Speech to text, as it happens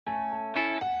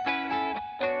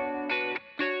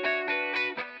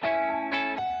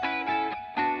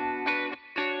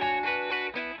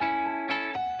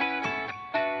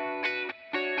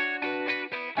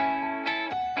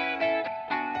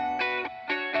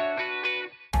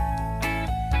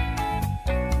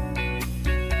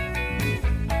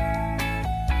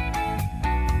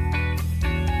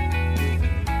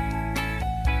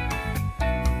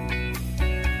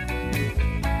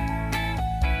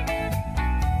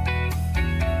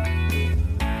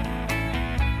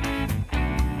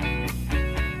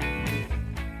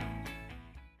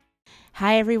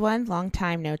Hi everyone, long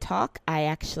time no talk. I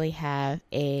actually have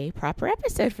a proper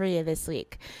episode for you this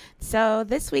week. So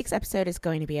this week's episode is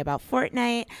going to be about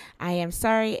Fortnite. I am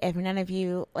sorry if none of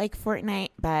you like Fortnite,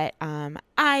 but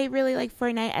I really like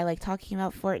Fortnite. I like talking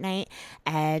about Fortnite,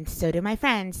 and so do my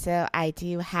friends. So I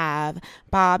do have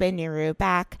Bob and Nuru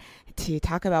back to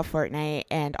talk about Fortnite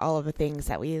and all of the things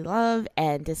that we love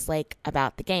and dislike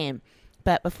about the game.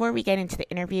 But before we get into the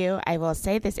interview, I will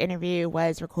say this interview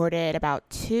was recorded about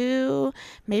 2,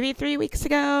 maybe 3 weeks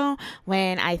ago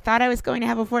when I thought I was going to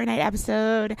have a Fortnite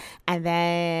episode. And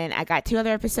then I got 2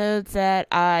 other episodes that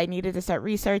I needed to start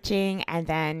researching. And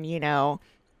then,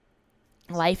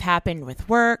 life happened with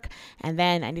work. And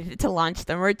then I needed to launch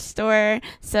the merch store.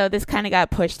 So this kind of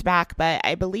got pushed back. But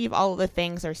I believe all of the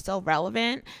things are still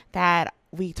relevant that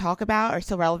we talk about are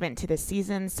still relevant to this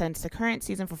season, since the current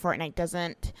season for Fortnite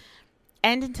doesn't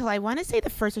end until I want to say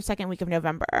the first or second week of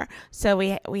November. So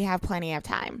we have plenty of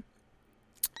time.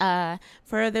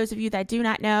 For those of you that do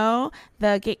not know,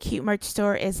 the Get Cute merch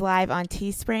store is live on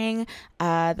Teespring.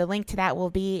 The link to that will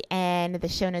be in the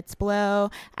show notes below.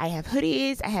 I have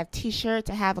hoodies, I have t-shirts,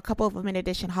 I have a couple of limited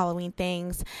edition Halloween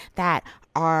things that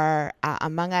are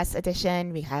Among Us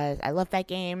edition because I love that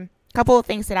game. A couple of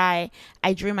things that I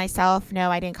drew myself.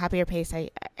 No, I didn't copy or paste. I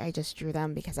just drew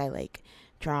them because I like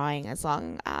drawing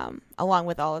along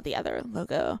with all of the other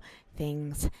logo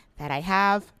things that I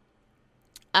have.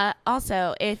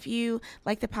 Also, if you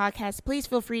like the podcast, please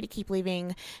feel free to keep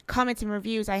leaving comments and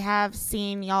reviews. I have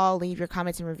seen y'all leave your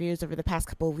comments and reviews over the past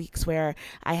couple of weeks where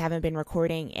I haven't been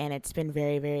recording, and it's been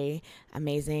very, very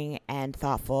amazing and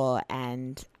thoughtful,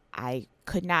 and I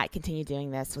could not continue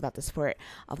doing this without the support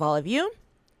of all of you.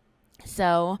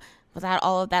 So without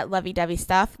all of that lovey-dovey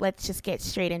stuff, let's just get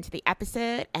straight into the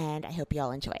episode, and I hope you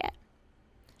all enjoy it.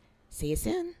 See you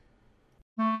soon.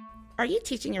 Are you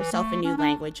teaching yourself a new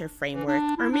language or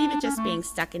framework, or maybe just being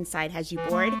stuck inside has you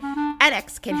bored?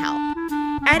 edX can help.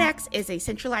 edX is a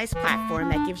centralized platform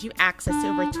that gives you access to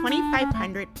over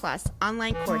 2,500 plus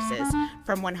online courses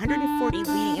from 140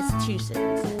 leading institutions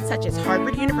such as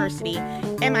Harvard University,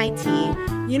 MIT,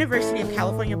 University of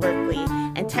California, Berkeley,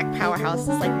 and tech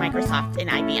powerhouses like Microsoft and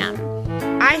IBM.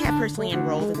 I have personally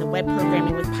enrolled in the Web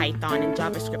Programming with Python and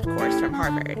JavaScript course from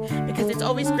Harvard because it's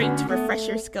always great to refresh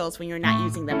your skills when you're not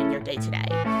using them in your day-to-day.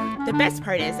 The best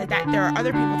part is that there are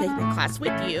other people taking the class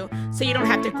with you, so you don't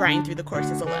have to grind through the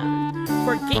courses alone.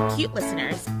 For Get Cute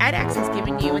listeners, edX has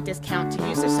given you a discount to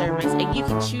use their service, and you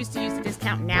can choose to use the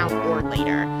discount now or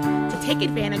later. To take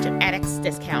advantage of edX's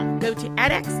discount, go to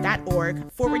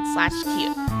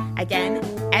edX.org/cute. Again,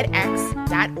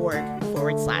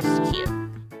 edX.org/cute.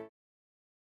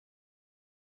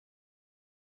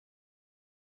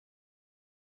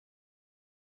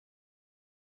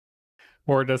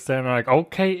 Or just saying like,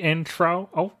 okay, intro,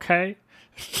 okay.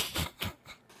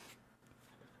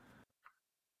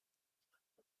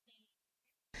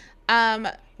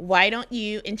 Why don't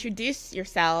you introduce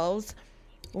yourselves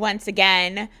once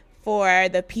again for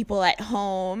the people at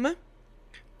home?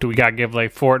 Do we gotta give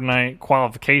like Fortnite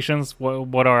qualifications?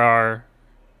 What are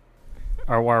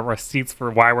our receipts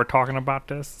for why we're talking about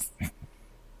this?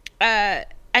 I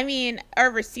mean,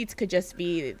 our receipts could just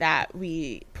be that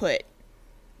we put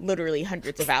literally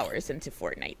hundreds of hours into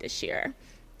Fortnite this year.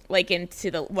 Like into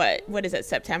the what is it,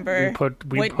 September?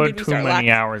 We put too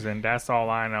many hours in. That's all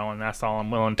I know, and that's all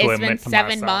I'm willing to admit to myself.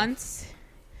 It's been 7 months.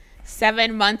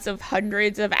 7 months of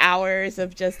hundreds of hours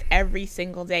of just every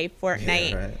single day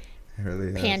Fortnite. Yeah, right. It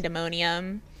really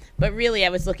pandemonium. But really I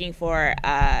was looking for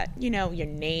your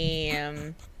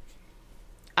name,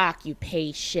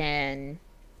 occupation,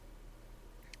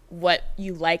 what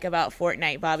you like about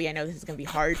Fortnite. Bobby, I know this is going to be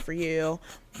hard for you,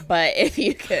 but if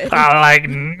you could. I like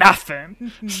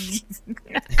nothing. There's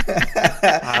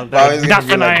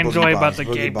nothing I enjoy about the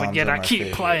game, but yet I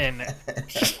keep playing it.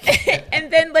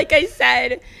 And then, like I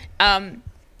said,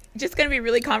 just going to be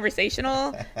really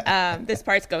conversational. This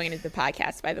part's going into the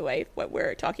podcast, by the way, what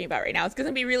we're talking about right now. It's going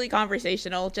to be really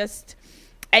conversational. Just,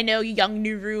 I know young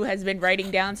Nuru has been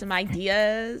writing down some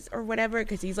ideas or whatever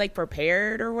because he's like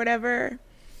prepared or whatever.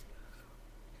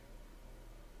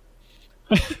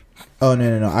 Oh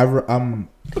no! I'm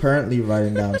currently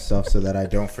writing down stuff so that I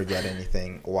don't forget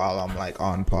anything while I'm like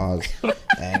on pause.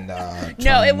 And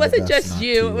no, it wasn't just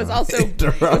you. It was also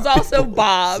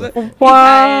Bob. What?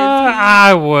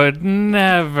 I would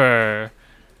never.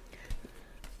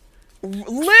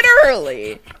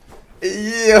 Literally.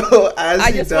 Yo,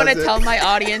 I just want to tell my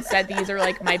audience that these are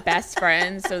like my best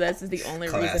friends, so this is the only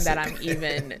reason that I'm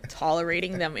even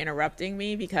tolerating them interrupting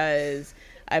me, because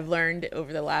I've learned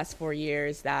over the last 4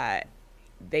 years that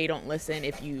they don't listen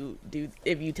if you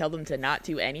tell them to not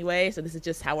to anyway. So this is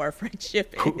just how our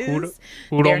friendship is.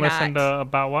 Who don't listen to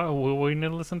about what? Who we need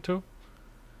to listen to?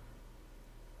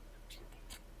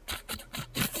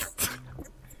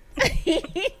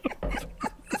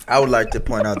 I would like to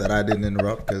point out that I didn't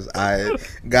interrupt because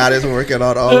God is working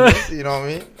on all of this. You know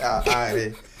what I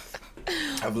mean?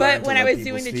 But when I was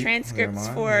doing the transcripts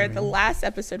for the last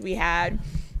episode we had,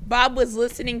 Bob was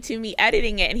listening to me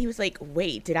editing it, and he was like,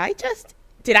 "Wait, did I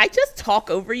just talk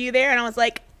over you there?" And I was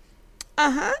like,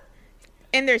 "Uh-huh."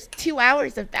 And there's 2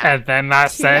 hours of that. And then I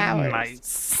said,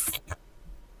 "Nice."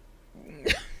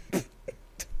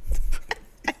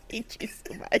 I hate you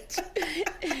so much.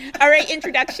 All right,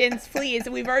 introductions, please.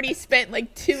 We've already spent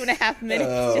like 2.5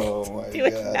 minutes just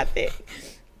doing nothing.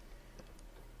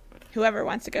 Whoever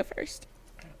wants to go first.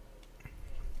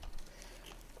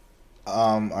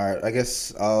 All right, I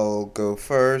guess I'll go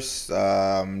first.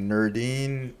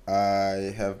 Nerdine.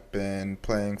 I have been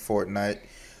playing Fortnite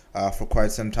for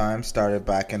quite some time. Started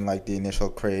back in like the initial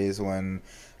craze when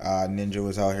Ninja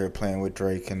was out here playing with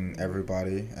Drake and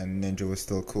everybody, and Ninja was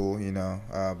still cool,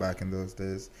 back in those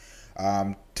days.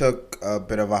 Took a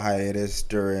bit of a hiatus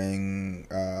during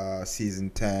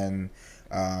season 10,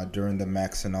 during the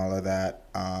mechs and all of that,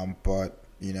 but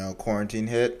quarantine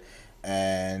hit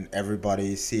and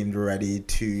everybody seemed ready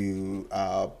to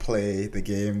play the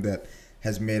game that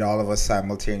has made all of us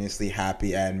simultaneously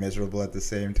happy and miserable at the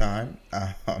same time.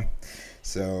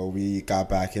 So we got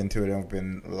back into it and we've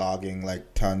been logging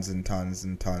like tons and tons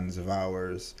and tons of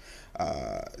hours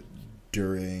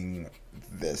during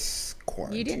this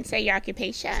quarantine. You didn't say your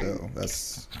occupation. So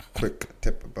that's a quick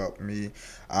tip about me.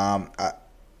 I am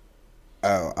you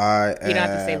don't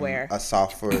have to say where. A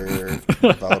software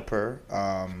developer.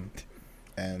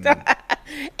 And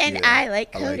I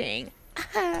like coding.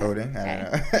 Coding? I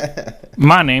don't know.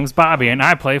 My name's Bobby, and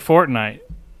I play Fortnite.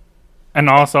 And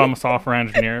also, I'm a software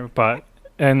engineer, but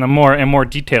in a more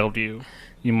detailed view,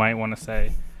 you might want to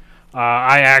say.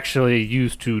 I actually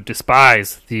used to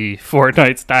despise the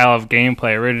Fortnite style of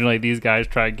gameplay. Originally, these guys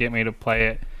tried to get me to play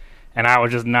it, and I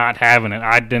was just not having it.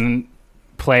 I didn't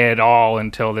play it all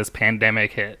until this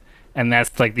pandemic hit. And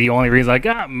that's like the only reason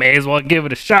may as well give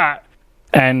it a shot.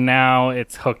 And now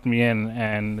it's hooked me in,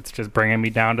 and it's just bringing me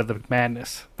down to the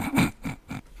madness.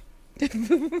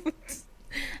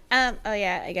 Oh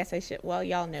yeah, I guess I should. Well,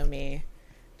 y'all know me,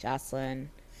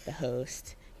 Jocelyn, the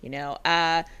host. So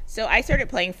I started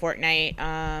playing Fortnite.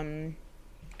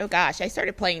 I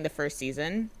started playing the first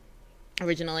season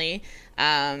originally.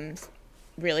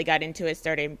 Really got into it.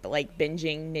 Started like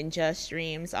binging Ninja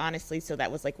streams, honestly. So that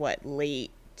was like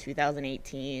late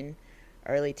 2018,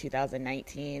 early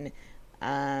 2019.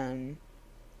 And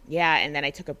then I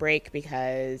took a break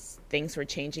because things were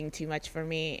changing too much for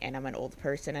me, and I'm an old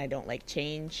person. I don't like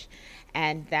change.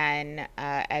 And then,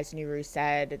 as Nuru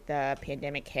said, the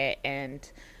pandemic hit,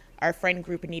 and our friend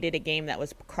group needed a game that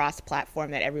was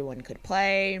cross-platform that everyone could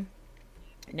play.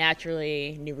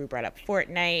 Naturally, Nuru brought up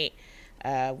Fortnite.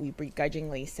 We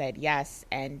begrudgingly said yes,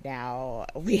 and now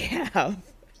we have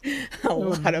a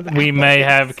lot of We may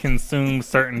have consumed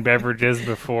certain beverages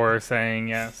before saying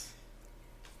yes.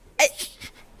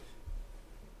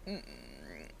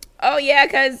 Oh yeah,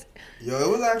 because it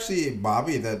was actually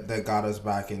Bobby that got us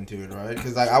back into it, right?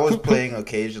 Because I was playing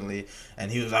occasionally,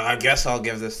 and he was like, "I guess I'll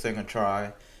give this thing a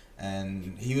try,"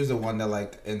 and he was the one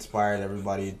that inspired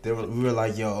everybody. We were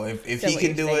like, "Yo, if he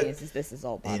can do it, this is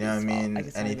all Bobby's you know what I mean?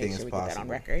 Fault. Anything is possible." Get that on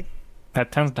record.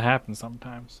 That tends to happen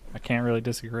sometimes. I can't really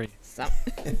disagree.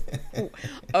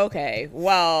 Okay,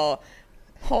 well,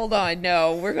 hold on.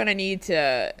 No, we're gonna need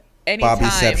to. Anytime we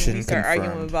start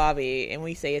arguing with Bobby and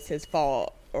we say it's his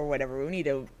fault or whatever, we need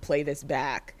to play this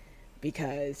back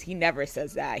because he never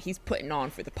says that. He's putting on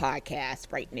for the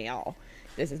podcast right now.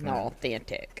 This is not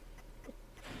authentic.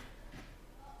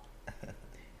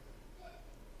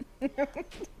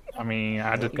 I mean,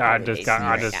 I just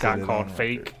got called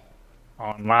fake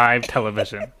on live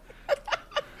television.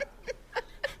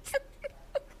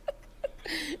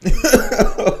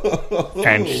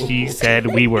 And she said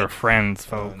we were friends,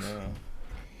 folks.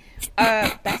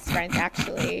 Best friends,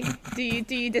 actually. Do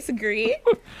you disagree?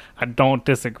 I don't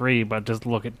disagree, but just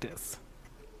look at this.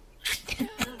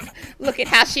 Look at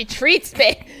how she treats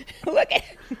me. Look at.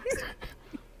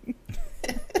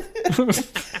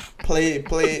 Play.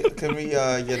 Can we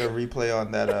get a replay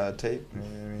on that tape?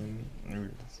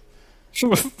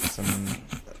 What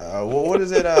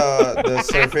is it? The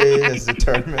survey has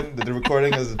determined, the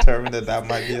recording has determined that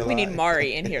might be a lie. We need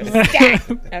Mari in here.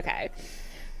 Okay.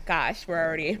 Gosh, we're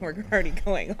already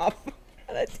going off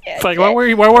on a tangent. It's like, what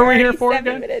were we here for again?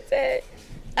 7 minutes in.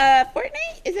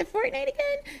 Fortnite? Is it Fortnite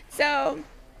again? So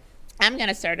I'm going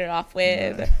to start it off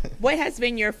with what has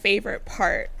been your favorite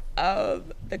part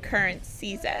of the current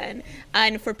season?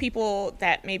 And for people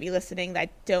that may be listening that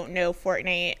don't know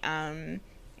Fortnite, I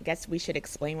guess we should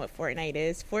explain what Fortnite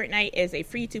is. Fortnite is a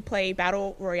free-to-play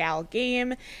battle royale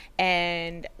game,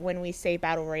 and when we say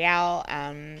battle royale,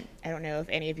 I don't know if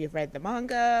any of you have read the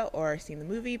manga or seen the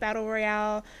movie Battle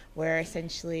Royale, where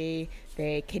essentially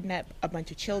they kidnap a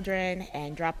bunch of children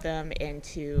and drop them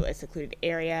into a secluded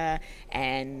area,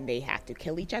 and they have to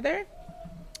kill each other.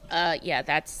 Yeah,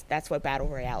 that's what Battle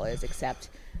Royale is, except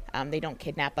they don't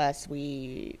kidnap us.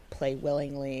 We play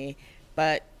willingly.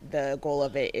 But the goal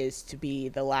of it is to be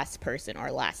the last person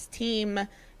or last team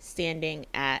standing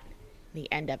at the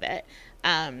end of it.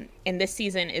 And this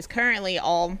season is currently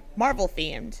all Marvel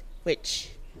themed,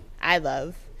 which I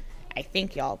love. I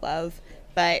think y'all love.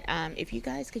 But if you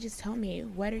guys could just tell me,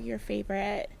 what are your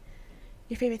favorite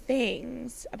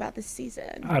things about this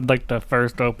season? I'd like to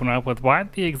first open up with, why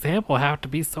did the example have to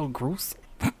be so gruesome?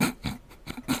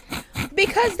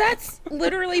 Because that's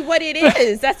literally what it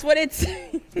is. That's what it's.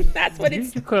 That's what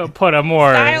it's. You could put a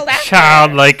more after.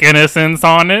 childlike innocence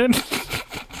on it.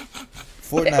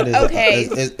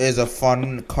 Fortnite is a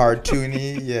fun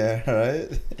cartoony, yeah, right?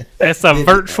 It's a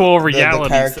virtual reality. The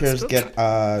characters system.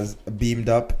 get beamed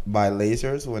up by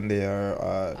lasers when they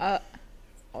are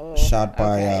shot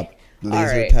by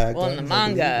laser tag. Well, in the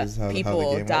manga,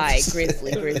 people die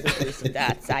gruesome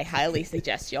deaths. I highly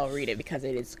suggest y'all read it because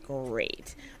it is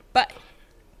great. But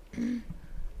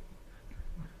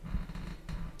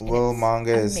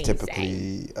manga is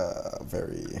typically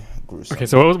very gruesome. Okay,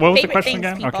 so what was the Favorite question things,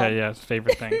 again? people. Okay, yes,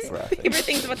 favorite things. favorite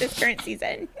things about this current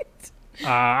season?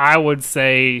 I would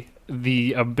say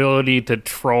the ability to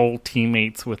troll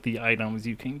teammates with the items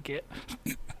you can get.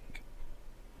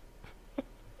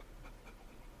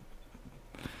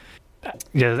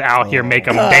 Just out here, make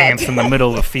them dance in the middle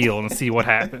of the field and see what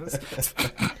happens.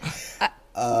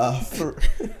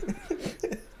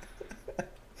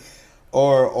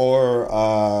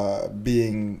 Or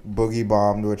being boogie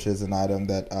bombed, which is an item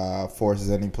that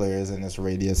forces any players in this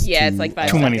radius. Yeah, it's like 5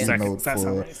 Too many seconds.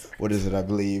 seconds. For, what is it? I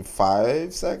believe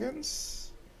 5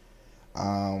 seconds.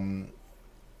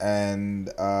 And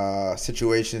a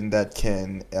situation that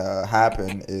can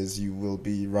happen is you will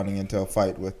be running into a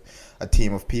fight with a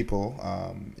team of people.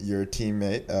 Your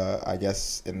teammate, I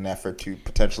guess, in an effort to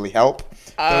potentially help.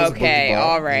 Okay,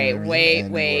 all right. Wait.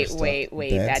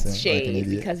 That's shade like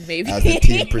because maybe as the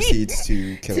team proceeds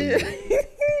to kill you.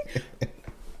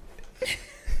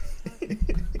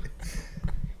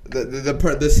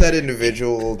 The said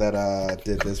individual that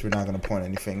did this, we're not going to point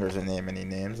any fingers or name any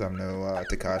names. I'm no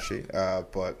Takashi,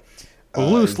 but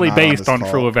loosely based on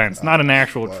true events, not an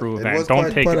actual true event.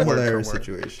 Don't take it word for word.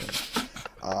 Situation.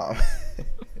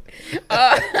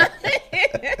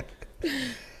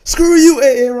 Screw you,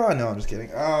 Aaron. No, I'm just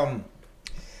kidding. I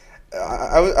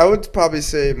would probably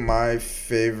say my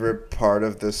favorite part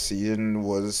of this season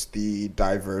was the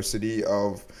diversity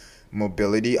of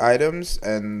mobility items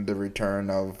and the return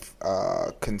of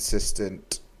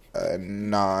consistent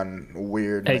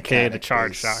non-weird AKA the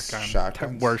charge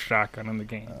shotguns. Worst shotgun in the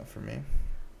game for me.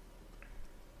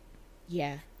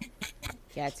 Yeah,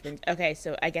 it's been okay.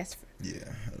 So I guess it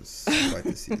was quite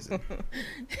the season.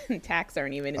 Tax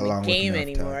aren't even in the game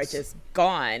anymore; it's just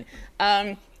gone.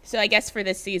 So I guess for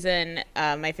this season,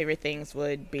 my favorite things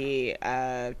would be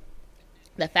the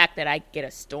fact that I get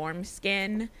a storm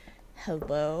skin.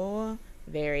 Hello,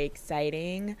 very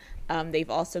exciting. They've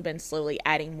also been slowly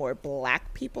adding more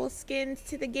black people skins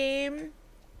to the game.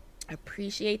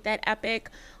 Appreciate that, Epic.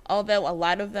 Although a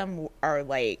lot of them are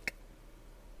like,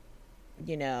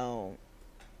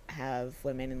 have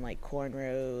women in like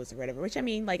cornrows or whatever, which I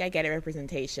mean, like, I get a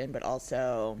representation, but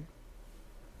also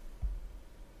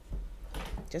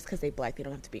just because they're black, they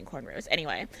don't have to be in cornrows.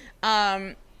 Anyway,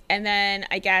 and then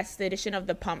I guess the addition of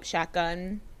the pump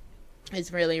shotgun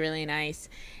is really, really nice.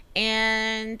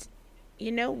 And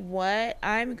you know what?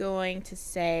 I'm going to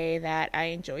say that I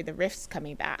enjoy the rifts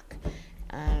coming back.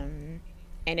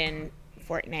 And in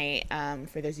Fortnite,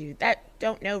 for those of you that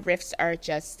don't know, rifts are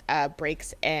just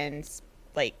breaks and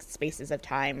like spaces of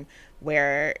time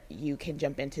where you can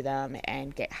jump into them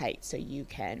and get height so you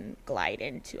can glide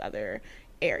into other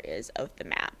areas of the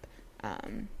map.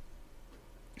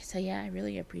 So yeah, I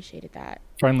really appreciated that.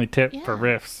 Friendly tip for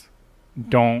rifts: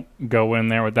 don't go in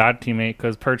there with that teammate,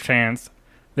 because perchance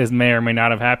this may or may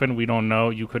not have happened. We don't know.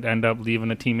 You could end up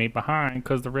leaving a teammate behind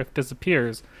because the rift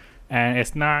disappears, and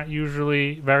it's not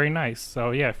usually very nice.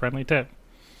 So yeah, friendly tip.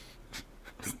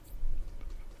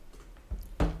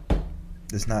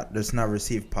 Does not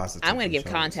receive positive. I'm going to give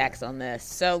context on this.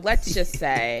 So let's just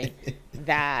say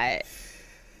that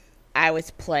I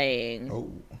was playing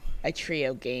Oh. a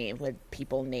trio game with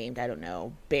people named, I don't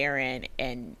know, Baron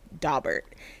and Daubert.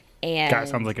 And God,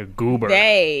 sounds like a goober.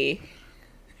 they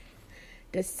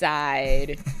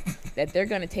decide that they're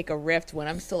going to take a rift when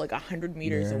I'm still like 100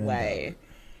 meters away,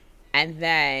 and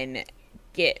then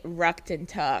get rucked and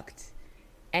tucked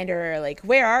and are like,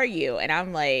 where are you? And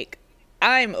I'm like,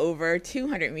 I'm over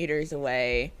 200 meters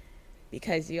away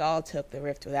because you all took the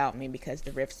rift without me, because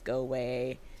the rifts go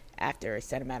away after a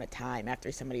set amount of time,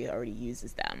 after somebody already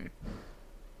uses them.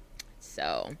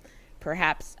 So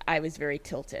perhaps I was very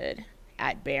tilted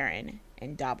at Baron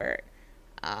and Daubert.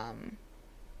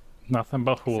 Nothing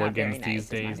but not very hooligans nice, these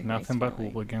it's not days. a Nothing nice but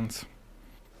feeling. hooligans.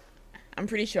 I'm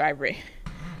pretty sure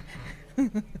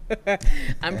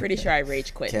I'm pretty sure I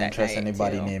rage quit Can't that trust night,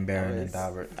 anybody too. named Baron I and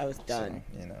Daubert. I was done.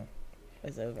 So, I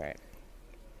was over it.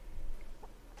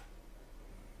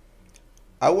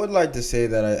 I would like to say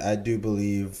that I do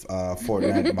believe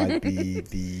Fortnite might be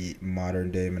the modern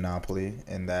day Monopoly,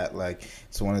 in that like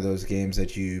it's one of those games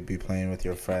that you be playing with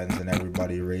your friends and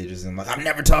everybody rages and like, I'm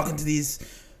never talking to these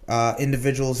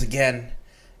individuals again.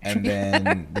 And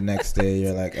then the next day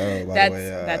you're like, oh, by the way,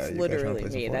 That's you guys wanna literally play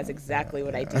some me. That's Fortnite? exactly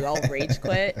what I Yeah. do. I'll rage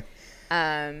quit.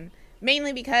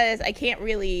 Mainly because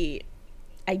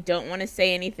I don't want to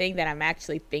say anything that I'm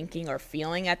actually thinking or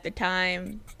feeling at the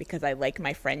time, because I like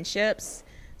my friendships.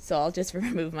 So I'll just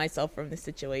remove myself from the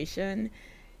situation.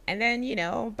 And then,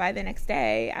 by the next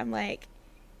day, I'm like,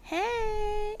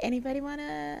 hey, anybody want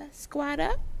to squat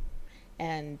up?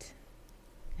 And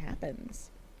it happens.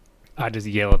 I just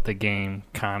yell at the game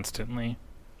constantly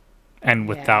and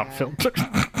without Yeah. filter.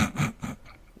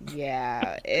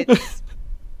 Yeah, it's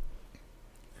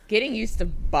getting used to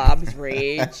Bob's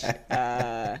rage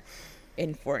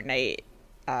in Fortnite.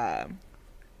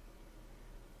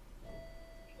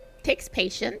 Takes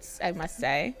patience, I must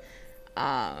say.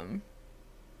 But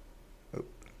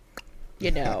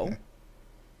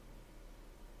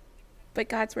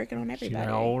God's working on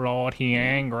everybody. Oh Lord, he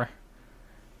angry.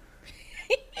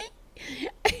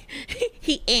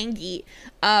 He angry.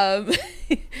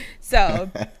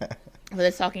 So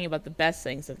let's talking about the best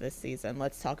things of this season.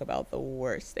 Let's talk about the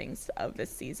worst things of this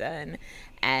season.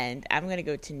 And I'm going to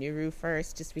go to Nuru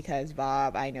first, just because,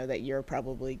 Bob, I know that you're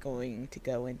probably going to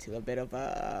go into a bit of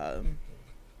a,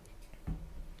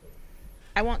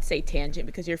 I won't say tangent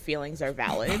because your feelings are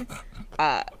valid.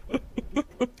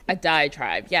 A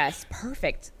diatribe. Yes,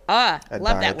 perfect. Love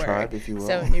that diatribe, word. if you will.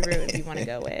 So, Nuru, if you want to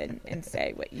go in and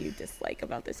say what you dislike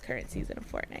about this current season of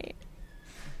Fortnite.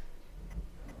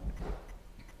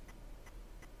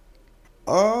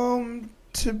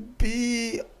 To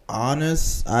be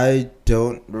honest, I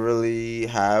don't really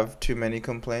have too many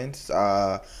complaints.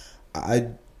 I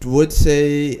would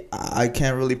say I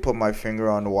can't really put my finger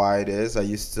on why it is. I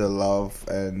used to love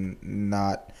and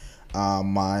not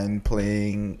mind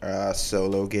playing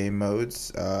solo game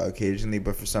modes occasionally,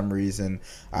 but for some reason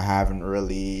I haven't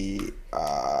really.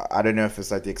 I don't know if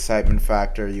it's like the excitement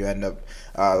factor. You end up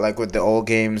like with the old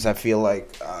games. I feel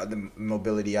like the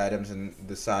mobility items and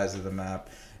the size of the map,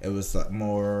 it was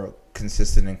more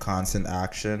consistent and constant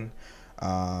action.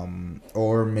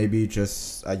 Or maybe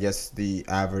just, I guess, the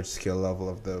average skill level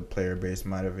of the player base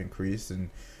might have increased and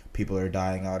people are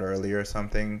dying out early or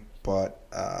something. But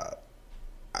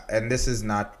and this is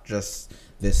not just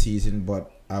this season,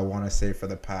 but I want to say for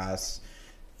the past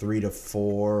 3 to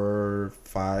 4,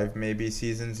 5 maybe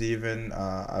seasons even,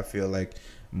 I feel like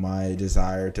my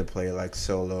desire to play like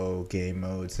solo game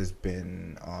modes has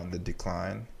been on the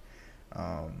decline.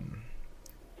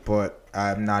 But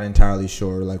I'm not entirely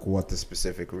sure like what the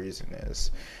specific reason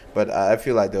is. But I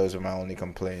feel like those are my only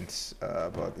complaints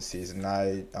about the season.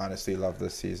 I honestly love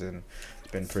this season.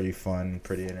 It's been pretty fun,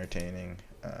 pretty entertaining.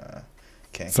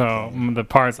 Can't So complain. the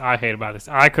parts I hate about this,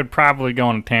 I could probably go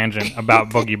on a tangent about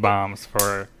boogie bombs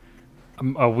for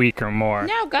a week or more.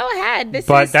 No, go ahead. But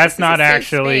this that's is not a safe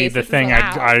actually space. the This is thing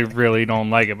allowed. I really don't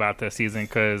like about this season,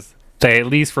 because they at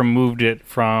least removed it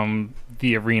from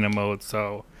the arena mode.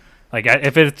 So, like,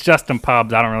 if it's just in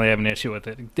pubs, I don't really have an issue with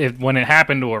it. When it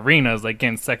happened to arenas, like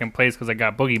getting second place because I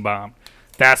got boogie bombed,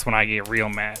 that's when I get real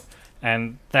mad.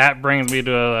 And that brings me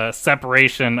to a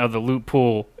separation of the loot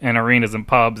pool in arenas and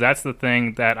pubs. That's the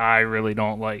thing that I really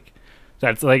don't like.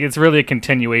 That's like, it's really a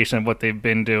continuation of what they've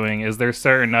been doing. Is there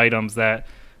certain items that,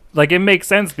 like, it makes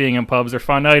sense being in pubs. They're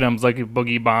fun items like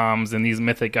boogie bombs and these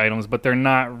mythic items, but they're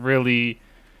not really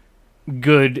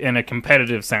good in a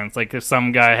competitive sense. Like, if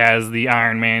some guy has the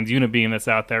Iron Man's Unibeam that's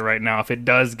out there right now, if it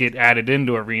does get added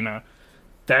into arena,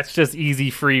 that's just easy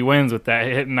free wins with that,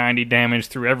 hit 90 damage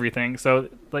through everything. So,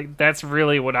 like, that's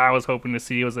really what I was hoping to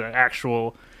see, was an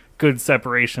actual good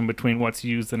separation between what's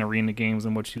used in arena games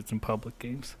and what's used in public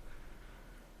games.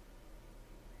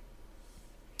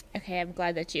 Okay, I'm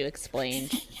glad that you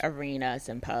explained arenas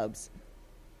and pubs.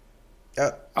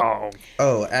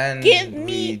 And give we me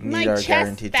need my our chest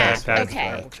guaranteed back. chest points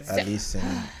Okay, back, so, at least in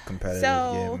competitive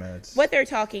game modes. what they're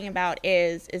talking about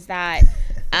is that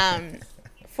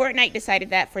Fortnite decided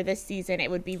that for this season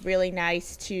it would be really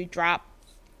nice to drop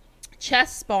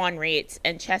chest spawn rates,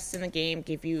 and chests in the game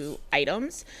give you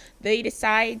items. They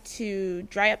decide to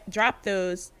drop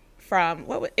those from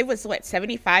it was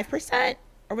 75%,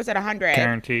 or was it 100?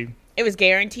 Guaranteed. It was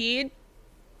guaranteed.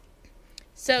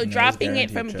 So No, dropping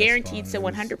it from chest guaranteed to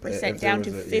spawn. 100% down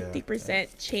to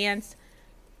 50% chance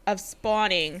of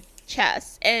spawning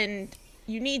chests. And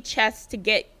you need chests to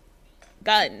get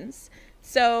guns.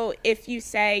 So if you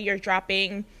say you're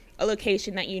dropping a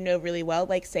location that you know really well,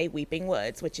 like say Weeping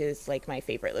Woods, which is like my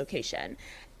favorite location,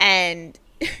 and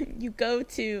you go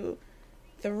to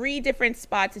 3 different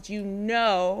spots that you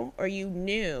know or you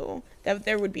knew that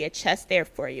there would be a chest there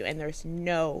for you, and there's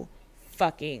no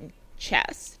fucking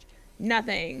chest.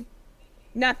 Nothing.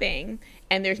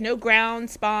 And there's no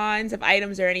ground spawns of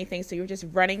items or anything, so you're just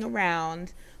running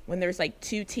around when there's like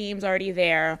 2 teams already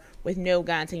there with no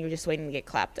guns and you're just waiting to get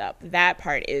clapped up. That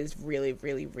part is really,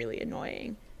 really, really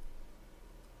annoying.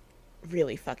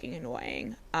 Really fucking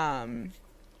annoying.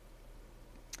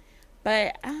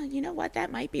 But you know what?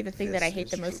 That might be the thing that I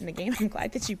hate the most in the game. I'm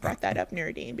glad that you brought that up,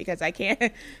 Nerdine, because I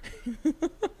can't.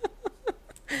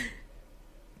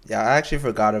 Yeah, I actually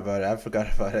forgot about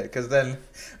it. Because then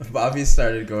Bobby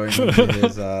started going into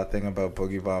his thing about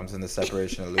boogie bombs and the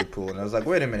separation of loot pool. And I was like,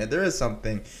 wait a minute, there is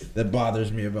something that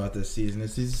bothers me about this season.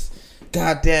 It's these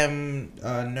goddamn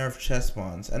nerf chest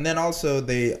spawns. And then also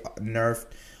they nerfed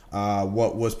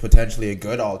what was potentially a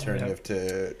good alternative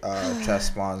to chest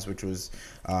spawns, which was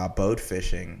boat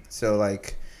fishing. So,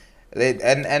 like...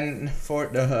 And for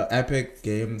the Epic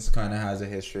Games kind of has a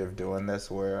history of doing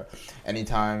this, where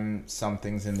anytime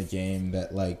something's in the game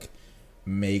that like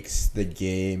makes the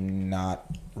game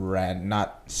not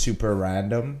super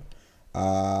random,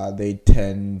 they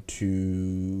tend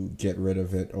to get rid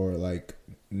of it or like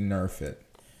nerf it,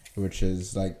 which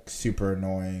is like super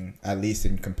annoying, at least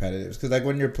in competitives. Because like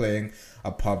when you're playing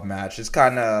a pub match, it's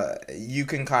you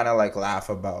can kind of like laugh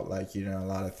about like, you know, a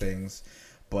lot of things.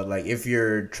 But, like, if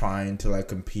you're trying to, like,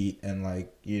 compete and,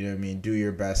 like, you know what I mean, do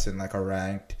your best in, like, a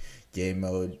ranked game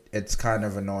mode, it's kind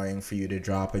of annoying for you to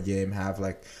drop a game, have,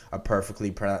 like, a perfectly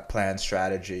planned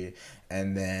strategy,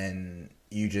 and then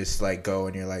you just, like, go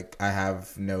and you're like, I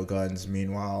have no guns.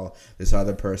 Meanwhile, this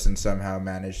other person somehow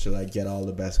managed to, like, get all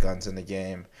the best guns in the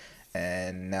game.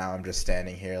 And now I'm just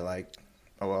standing here, like,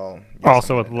 oh, well.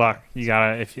 Also, with luck, you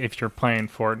gotta, if you're playing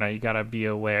Fortnite, you gotta be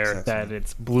aware that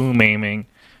it's bloom aiming,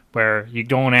 where you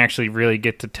don't actually really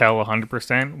get to tell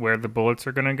 100% where the bullets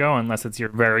are going to go unless it's your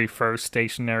very first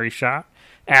stationary shot.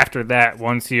 After that,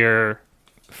 once your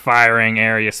firing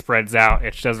area spreads out,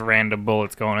 it's just random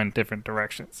bullets going in different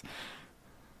directions.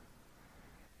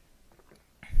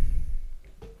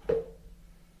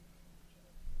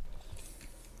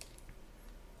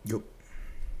 Yep.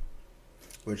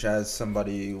 Which, as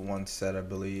somebody once said, I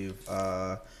believe,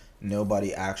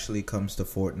 nobody actually comes to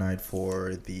Fortnite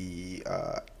for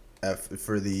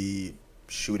the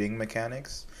shooting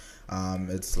mechanics.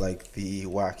 It's like the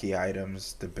wacky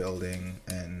items, the building,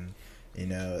 and you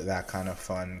know, that kind of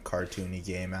fun cartoony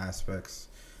game aspects,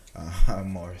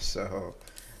 more so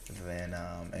than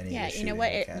any. Yeah, of the you know shooting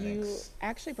what? mechanics. You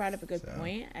actually brought up a good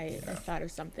point. I thought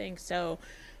of something. So,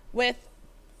 with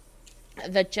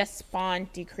the just spawn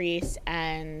decrease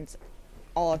and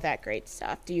all of that great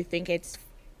stuff, do you think it's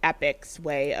Epic's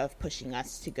way of pushing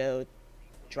us to go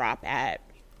drop at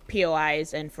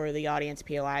POIs, and for the audience,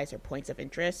 POIs are points of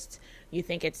interest? You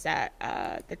think it's that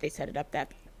they set it up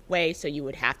that way, so you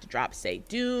would have to drop, say,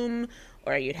 Doom,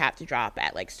 or you'd have to drop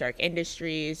at like Stark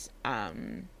Industries?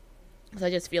 So I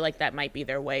just feel like that might be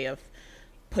their way of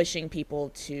pushing people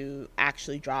to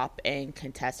actually drop and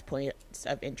contest points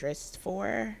of interest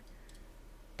for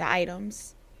the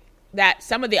items. That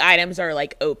some of the items are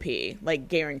like OP, like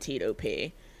guaranteed OP.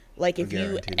 Like if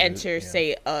you enter,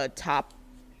 say, a top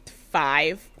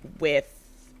 5 with,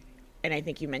 and I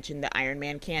think you mentioned the Iron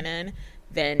Man cannon,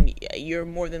 then you're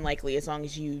more than likely, as long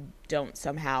as you don't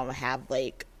somehow have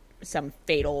like some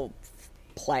fatal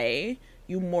play,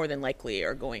 you more than likely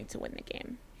are going to win the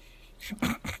game.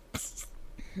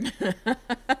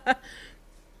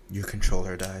 Your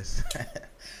controller dies.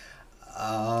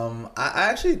 I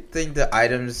actually think the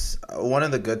items, one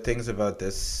of the good things about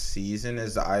this season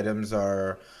is the items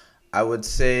are, I would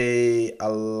say, a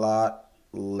lot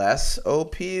less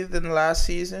OP than last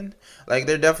season. Like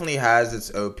there definitely has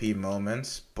its OP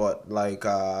moments, but like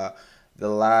the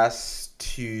last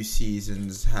two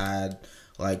seasons had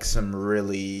like some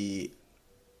really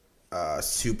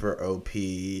super OP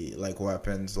like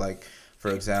weapons, like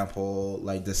for example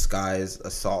like the Sky's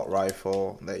assault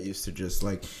rifle that used to just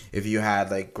like, if you had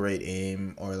like great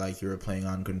aim or like you were playing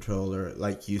on controller,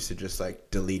 like used to just like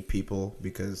delete people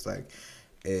because like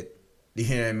it,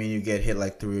 you know what I mean, you get hit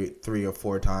like three or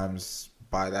four times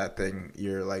by that thing,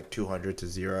 you're like 200 to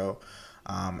 0.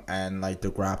 And like the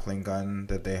grappling gun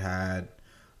that they had,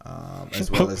 as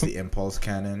well as the impulse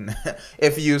cannon,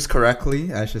 if used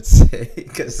correctly, I should say,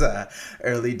 because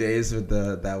early days with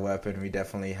that weapon, we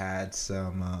definitely had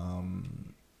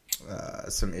some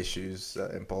issues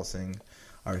impulsing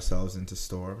ourselves into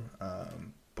storm.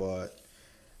 But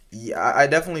yeah, I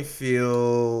definitely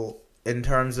feel in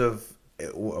terms of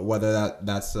whether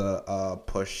that's a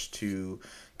push to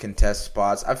contest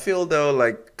spots. I feel though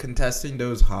like contesting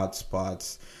those hot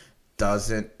spots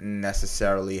doesn't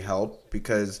necessarily help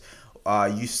because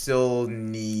you still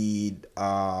need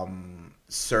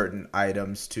certain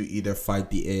items to either fight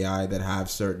the AI that have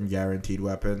certain guaranteed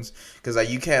weapons, because like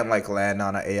you can't like land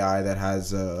on an AI that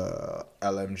has a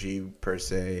LMG per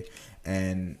se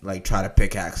and like try to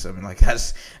pickaxe them, like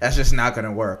that's just not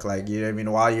gonna work. Like, you know what I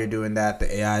mean, while you're doing that,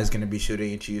 the AI is gonna be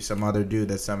shooting at you. Some other dude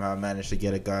that somehow managed to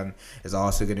get a gun is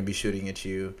also gonna be shooting at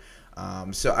you.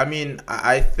 So I mean,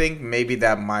 I think maybe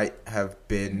that might have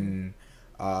been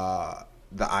the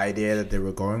idea that they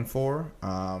were going for.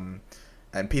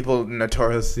 And people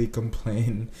notoriously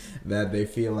complain that they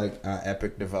feel like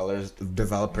Epic developers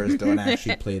don't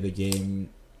actually play the game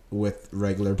with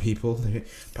regular people. They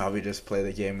probably just play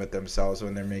the game with themselves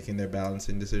when they're making their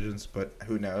balancing decisions, but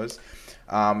who knows?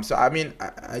 So I mean,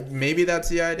 maybe that's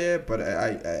the idea, but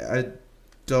I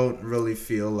don't really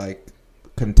feel like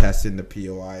contesting the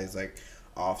POI is like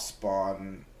off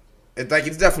spawn.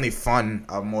 It's definitely fun,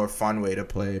 a more fun way to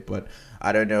play, but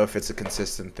I don't know if it's a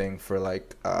consistent thing for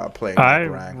like playing I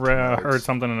like ranked heard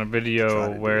something in a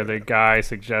video where the guy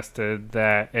suggested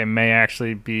that it may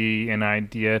actually be an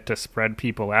idea to spread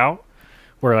people out,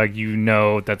 where like you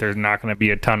know that there's not going to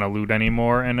be a ton of loot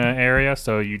anymore in an area,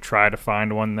 so you try to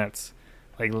find one that's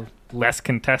like less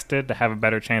contested to have a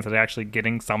better chance of actually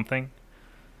getting something.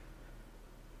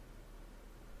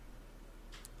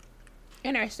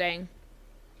 Interesting.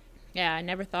 Yeah, I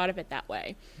never thought of it that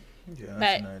way. Yeah,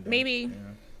 But maybe. Yeah.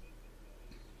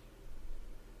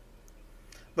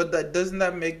 But doesn't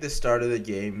that make the start of the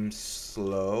game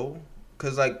slow?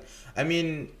 Because like, I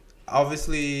mean,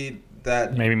 obviously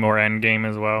that Maybe more end game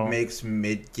as well. makes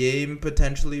mid game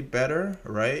potentially better,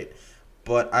 right?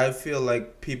 But I feel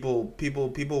like people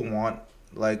want,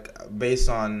 like, based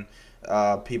on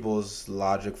people's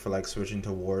logic for like switching to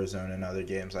Warzone and other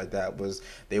games like that, was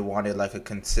they wanted like a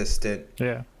consistent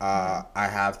Yeah. I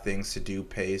have things to do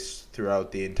pace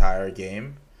throughout the entire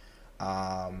game.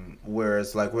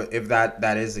 Whereas like if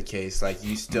that is the case, like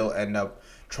you still end up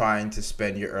trying to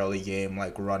spend your early game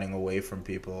like running away from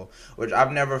people, which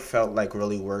I've never felt like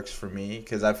really works for me,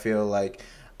 because I feel like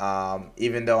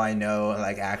even though I know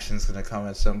like action's gonna come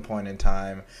at some point in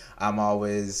time, I'm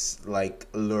always like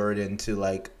lured into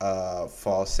like a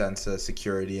false sense of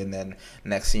security, and then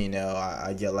next thing you know,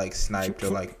 I get like sniped or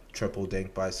like triple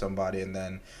dinked by somebody, and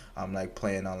then I'm like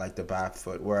playing on like the back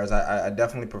foot. Whereas I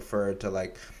definitely prefer to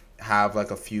like have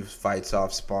like a few fights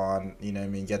off spawn, you know what I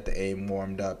mean, get the aim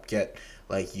warmed up, get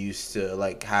like used to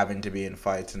like having to be in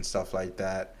fights and stuff like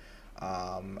that,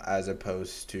 as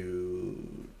opposed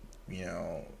to, you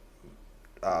know,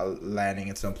 landing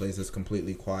in some place that's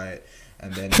completely quiet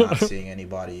and then not seeing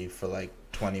anybody for like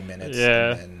 20 minutes,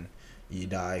 Yeah. and then you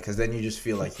die, because then you just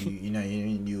feel like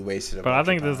you wasted a But I bunch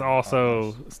think of this time also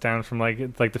almost. stems from like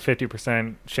the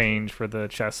 50% change for the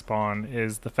chest spawn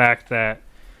is the fact that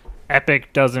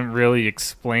Epic doesn't really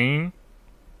explain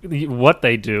what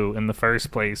they do in the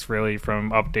first place, really,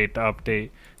 from update to update,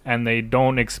 and they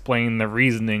don't explain the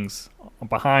reasonings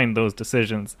behind those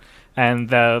decisions. And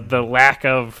the lack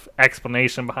of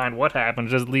explanation behind what happened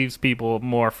just leaves people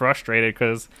more frustrated,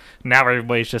 because now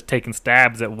everybody's just taking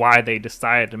stabs at why they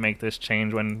decided to make this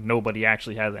change when nobody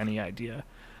actually has any idea.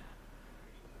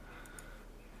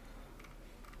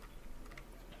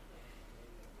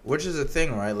 Which is a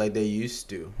thing, right? Like they used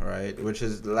to, right? Which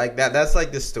is like that's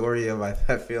like the story of I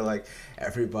feel like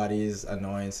everybody's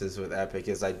annoyances with Epic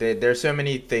is like there's so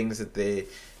many things that they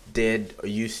did or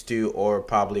used to or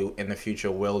probably in the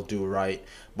future will do right,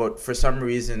 but for some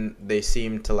reason they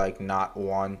seem to like not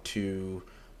want to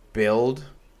build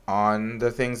on the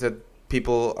things that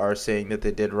people are saying that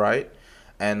they did right.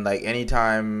 and like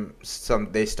anytime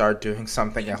they start doing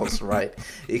something else right,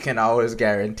 you can always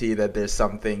guarantee that there's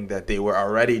something that they were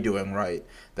already doing right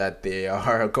that they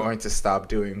are going to stop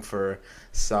doing for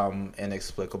some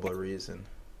inexplicable reason.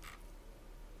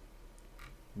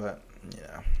 But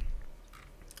yeah,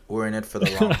 we're in it for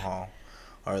the long haul,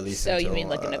 or at least so until, you mean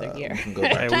like another year? We can go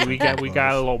back to we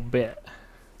got a little bit.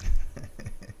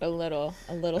 A little,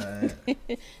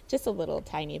 just a little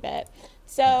tiny bit.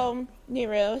 So,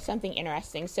 Nero, something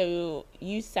interesting. So,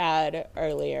 you said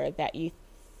earlier that you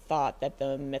thought that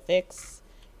the mythics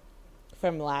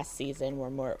from last season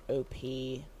were more OP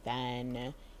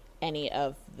than any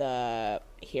of the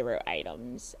hero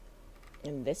items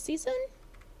in this season?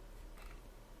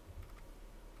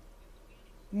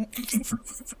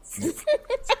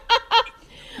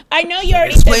 I know you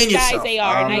already Explain said Sky's yourself.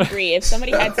 AR, and I agree. If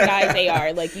somebody had Sky's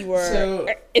AR, like you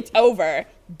were, it's over,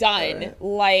 done.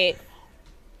 Like,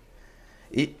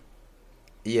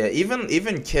 yeah,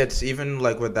 even kits, even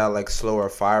like with that like slower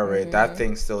fire rate, that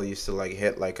thing still used to like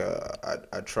hit like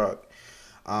a truck.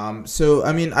 So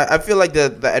I mean, I feel like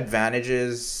the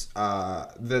advantages,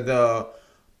 the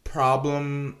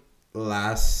problem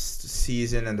last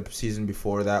season and the season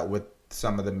before that with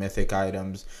some of the mythic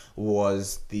items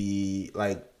was the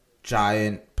like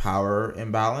giant power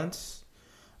imbalance.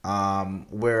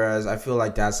 Whereas I feel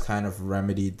like that's kind of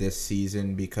remedied this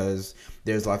season because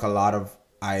there's like a lot of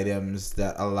items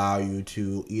that allow you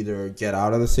to either get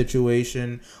out of the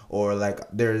situation, or like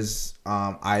there's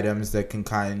items that can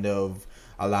kind of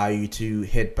allow you to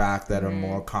hit back that are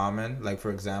more common. Like for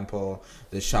example,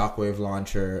 the shockwave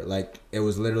launcher, like it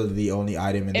was literally the only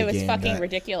item in the game that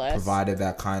ridiculous. Provided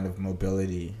that kind of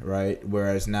mobility, right?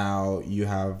 Whereas now you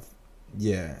have,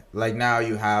 you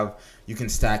can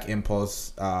stack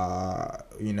impulse,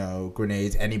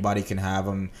 grenades. Anybody can have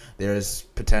them. There's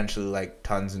potentially like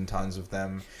tons and tons of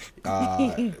them.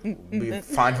 We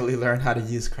finally learned how to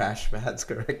use crash pads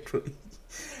correctly.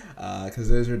 Because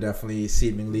those are definitely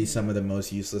seemingly some of the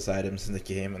most useless items in the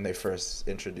game when they first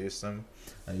introduced them.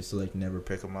 I used to like never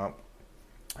pick them up.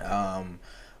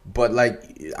 But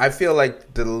like I feel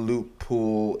like the loot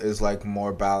pool is like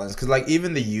more balanced because like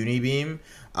even the unibeam,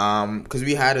 because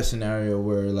we had a scenario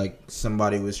where like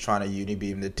somebody was trying to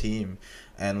unibeam the team,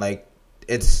 and like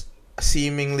it's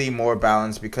seemingly more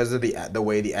balanced because of the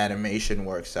way the animation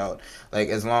works out. Like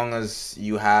as long as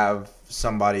you have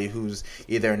somebody who's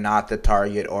either not the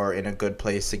target or in a good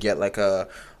place to get like a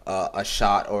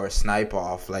shot or a snipe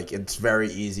off, like it's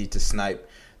very easy to snipe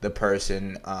the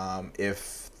person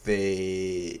if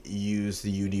they use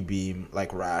the unibeam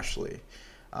like rashly.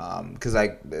 Because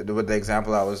like with the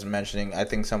example I was mentioning, I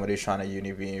think somebody's trying to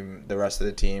unibeam the rest of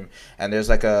the team, and there's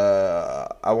like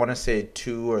I want to say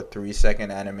 2 or 3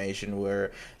 second animation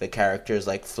where the character is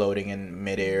like floating in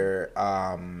midair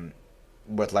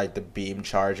with like the beam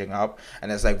charging up,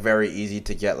 and it's like very easy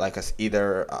to get like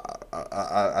either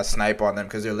a snipe on them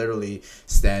because they're literally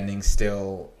standing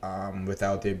still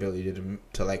without the ability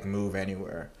to like move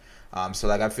anywhere. So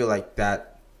like I feel like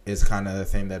that is kind of the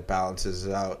thing that balances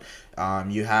it out.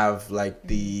 You have like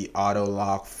the auto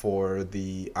lock for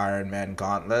the Iron Man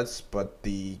gauntlets, but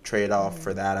the trade-off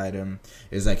for that item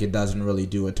is like it doesn't really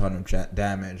do a ton of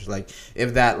damage. Like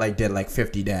if that like did like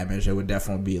 50 damage, it would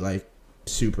definitely be like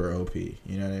super OP. You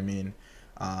know what I mean?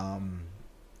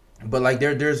 But like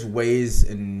there's ways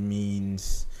and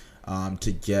means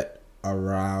to get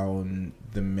around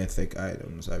the mythic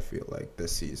items, I feel like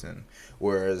this season.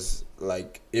 Whereas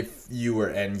like if you were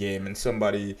endgame and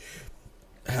somebody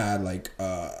had like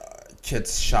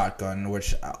Kit's shotgun,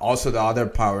 which also the other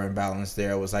power imbalance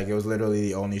there was like it was literally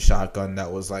the only shotgun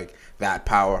that was like that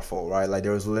powerful, right? Like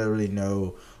there was literally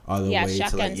no other way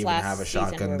to like even have a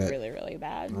shotgun that really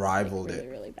bad. rivaled like, it.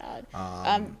 Really bad.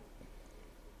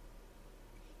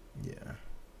 Yeah.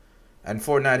 And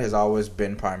Fortnite has always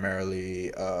been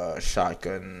primarily a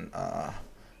shotgun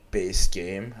based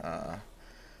game.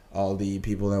 All the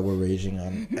people that were raging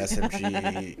on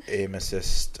SMG aim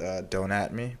assist don't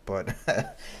at me, but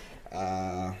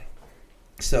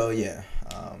so yeah.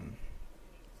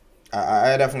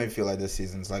 I definitely feel like this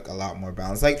season's like a lot more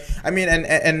balanced. Like I mean,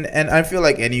 and I feel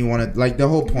like like the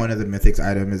whole point of the Mythics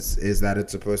item is that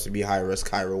it's supposed to be high risk,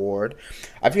 high reward.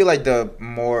 I feel like the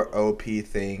more OP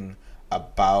thing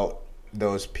about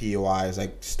those POIs,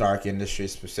 like Stark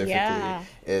Industries specifically,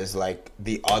 is like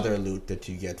the other loot that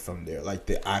you get from there, like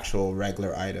the actual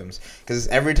regular items. Because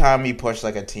every time you push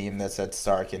like a team that's at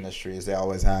Stark Industries, they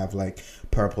always have like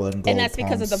purple and gold, and that's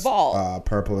because of the vault.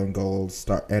 Purple and gold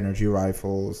energy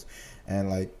rifles, and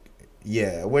like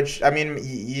Yeah, which I mean,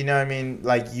 you know, what I mean,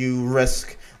 like you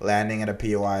risk landing at a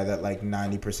POI that like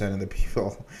 90% of the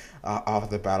people off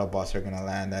the battle bus are gonna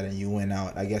land at, and you win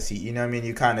out. I guess you know, what I mean,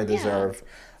 you kind of Yeah. deserve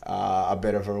a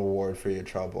bit of a reward for your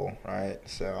trouble, right?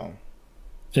 So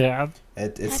Yeah,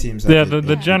 it seems like yeah. The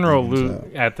Yeah. it general evens loot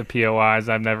out. at the POIs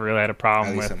I've never really had a At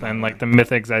problem least with, in my and like mind. the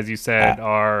mythics, as you said,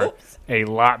 are Oops. a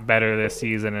lot better this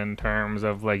season in terms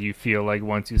of like you feel like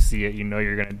once you see it, you know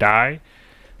you're gonna die.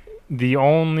 The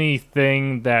only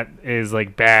thing that is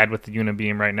like bad with the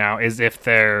Unibeam right now is if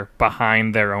they're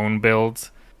behind their own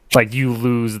builds. Like you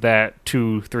lose that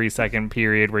 2-3 second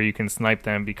period where you can snipe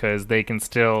them because they can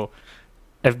still,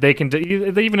 if they can,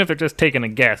 even if they're just taking a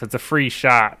guess, it's a free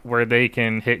shot where they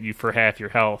can hit you for half your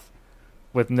health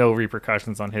with no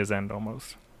repercussions on his end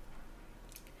almost.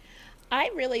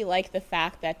 I really like the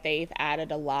fact that they've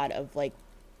added a lot of like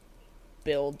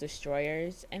build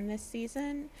destroyers in this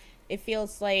season. It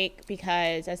feels like,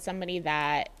 because as somebody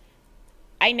that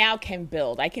I now can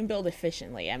build, I can build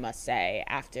efficiently, I must say,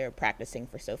 after practicing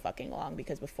for so fucking long,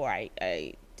 because before I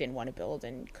didn't want to build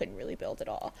and couldn't really build at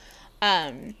all.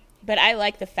 But I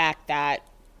like the fact that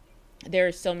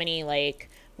there's so many, like,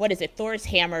 what is it? Thor's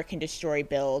hammer can destroy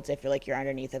builds if you're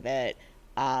underneath of it.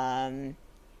 Um,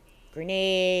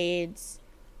 Grenades,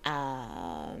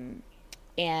 and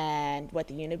what,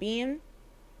 the Unibeam.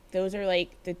 Those are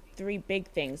like the three big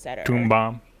things that Doom are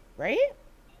bomb. right.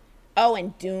 Oh,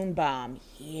 and Doom Bomb.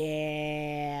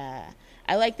 Yeah,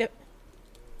 I like the.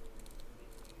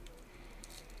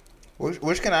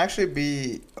 Which can actually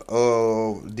be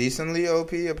decently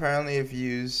OP apparently if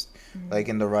used like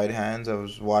in the right hands. I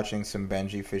was watching some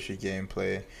Benji Fisher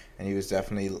gameplay, and he was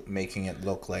definitely making it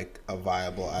look like a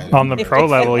viable item. On the pro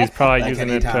level, he's probably Like, using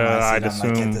it anytime to, I see I'd it, I'm like,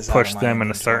 get assume, this out of push my them in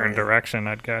a certain inventory. direction,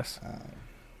 I'd guess.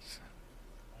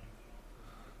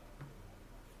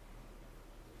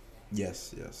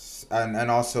 Yes, and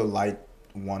also light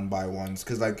one by ones,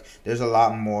 because like there's a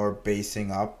lot more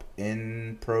basing up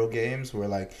in pro games where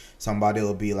like somebody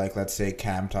will be like, let's say,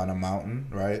 camped on a mountain,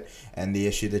 right? And the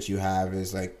issue that you have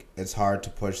is like it's hard to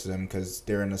push them because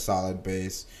they're in a solid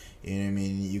base. You know what I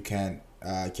mean? You can't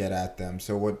get at them.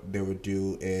 So what they would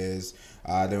do is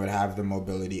they would have the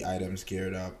mobility items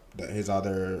geared up. His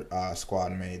other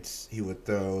squad mates, he would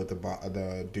throw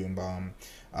the doom bomb,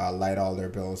 light all their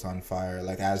bills on fire,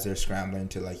 like as they're scrambling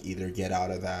to like either get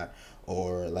out of that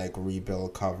or like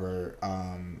rebuild cover.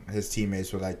 His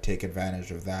teammates would like take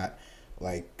advantage of that,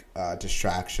 like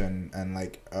distraction and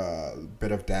like a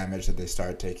bit of damage that they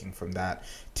start taking from that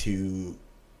to,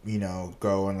 you know,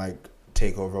 go and like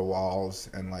take over walls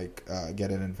and like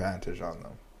get an advantage on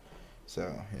them. So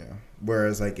yeah.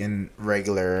 Whereas like in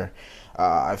regular,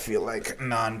 I feel like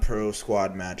non-pro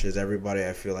squad matches, everybody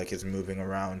I feel like is moving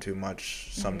around too much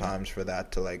sometimes for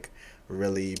that to like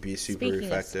really be super Speaking of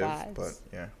effective. squads.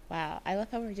 But yeah. Wow, I love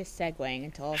how we're just segueing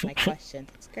into all of my questions.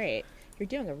 It's great. You're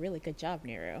doing a really good job,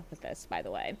 Nero, with this, by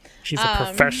the way. She's a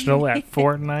professional at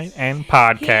Fortnite and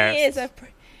podcast. He is and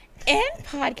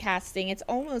podcasting. It's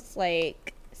almost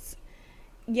like,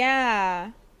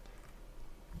 yeah.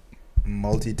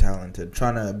 Multi-talented,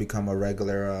 trying to become a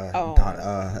regular Oh,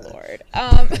 Lord.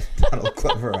 Donald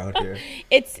Glover out here.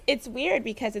 It's weird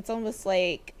because it's almost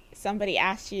like somebody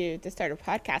asked you to start a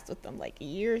podcast with them like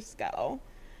years ago.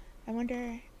 I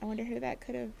wonder who that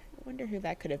could have. I wonder who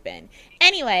that could have been.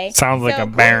 Anyway, Sounds like so a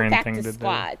going Baron back thing to to do.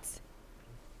 squads.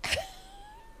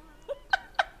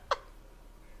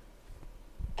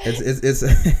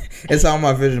 It's on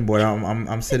my vision board.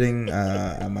 I'm sitting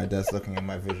at my desk looking at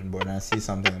my vision board, and I see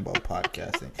something about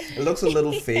podcasting. It looks a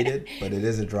little faded, but it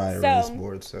is a dry erase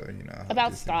board, so you know.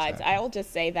 About squads, I will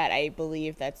just say that I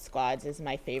believe that squads is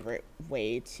my favorite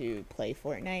way to play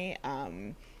Fortnite.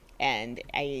 And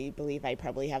I believe I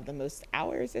probably have the most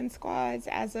hours in squads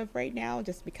as of right now,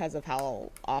 just because of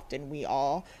how often we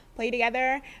all play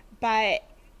together. But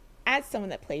as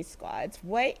someone that plays squads,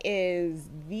 what is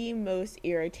the most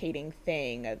irritating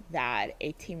thing that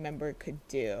a team member could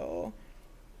do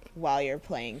while you're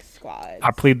playing squads? I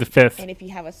plead the fifth. And if you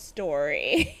have a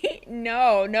story,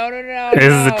 no. This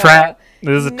is a trap.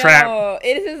 This is a trap. No,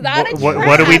 it is not a trap.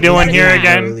 What are we doing here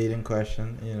again? Very leading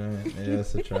question. You know, yeah,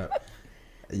 it's a trap.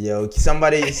 Yo,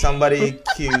 somebody,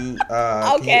 cue. Can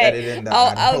you edit in the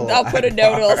I'll put a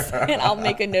note and I'll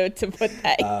make a note to put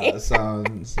that.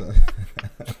 Sounds.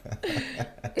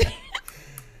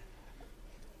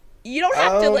 You don't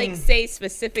have to like say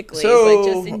specifically, so,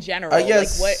 but just in general, I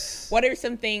guess, like what are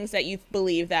some things that you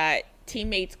believe that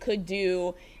teammates could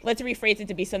do? Let's rephrase it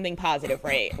to be something positive,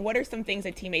 right? What are some things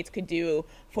that teammates could do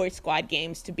for squad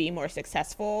games to be more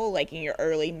successful, like in your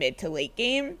early, mid to late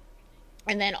game?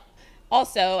 And then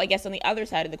Also, I guess on the other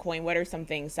side of the coin, what are some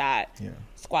things that Yeah.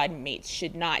 squad mates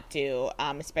should not do,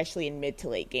 especially in mid to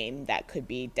late game, that could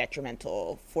be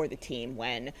detrimental for the team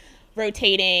when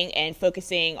rotating and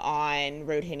focusing on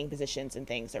rotating positions and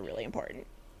things are really important?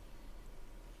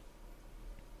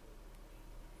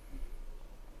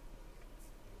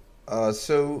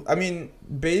 So I mean,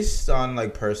 based on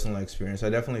like personal experience, I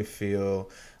definitely feel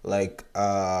like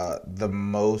the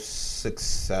most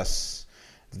success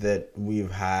that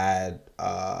we've had,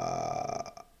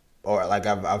 or like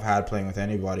I've had playing with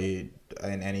anybody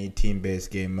in any team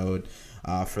based game mode,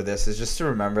 for this is just to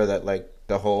remember that like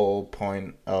the whole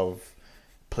point of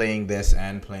playing this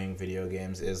and playing video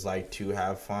games is like to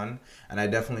have fun. And I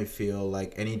definitely feel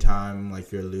like anytime like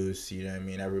you're loose, you know what I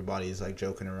mean, everybody's like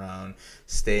joking around,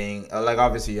 staying like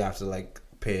obviously you have to like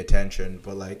pay attention,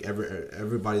 but like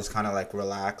everybody's kind of like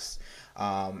relaxed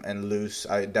and loose.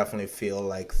 I definitely feel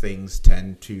like things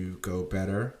tend to go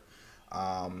better.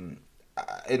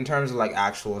 In terms of like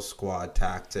actual squad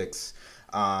tactics,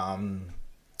 I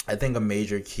think a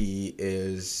major key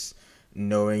is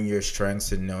knowing your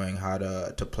strengths and knowing how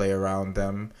to play around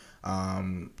them.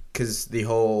 Because the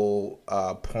whole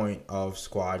point of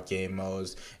squad game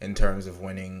modes in terms of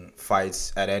winning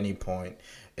fights at any point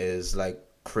is like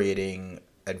creating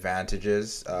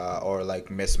advantages or like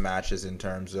mismatches in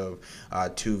terms of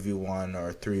 2v1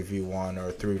 or 3v1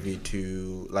 or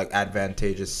 3v2, like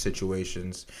advantageous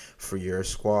situations for your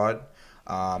squad.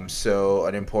 So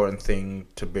an important thing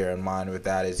to bear in mind with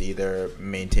that is either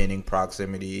maintaining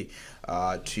proximity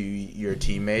to your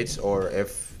teammates, or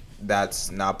if that's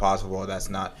not possible, that's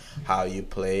not how you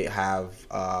play, have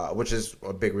which is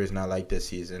a big reason I like this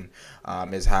season,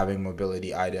 is having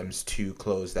mobility items to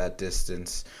close that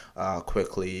distance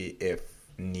quickly if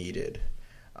needed.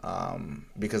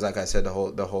 Because like I said,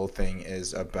 the whole thing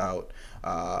is about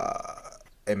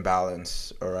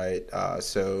imbalance. All right,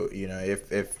 so you know,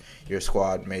 if your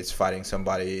squad mates fighting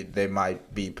somebody, they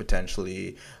might be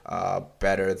potentially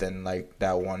better than like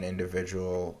that one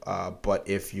individual, but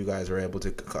if you guys are able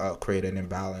to create an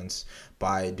imbalance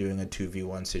by doing a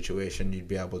 2v1 situation, you'd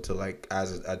be able to like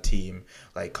as a team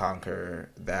like conquer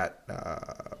that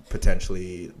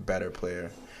potentially better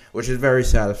player, which is very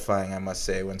satisfying, I must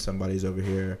say, when somebody's over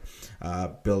here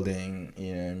building,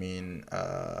 you know what I mean,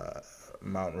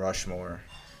 Mount Rushmore,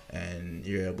 and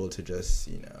you're able to just,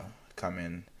 you know, come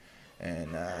in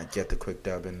and get the quick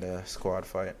dub in the squad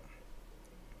fight.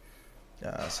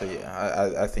 So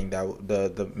yeah, I think that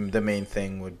the main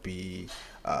thing would be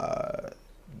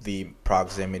the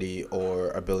proximity or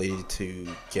ability to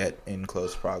get in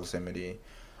close proximity.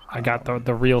 I got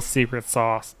the real secret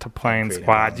sauce to playing creating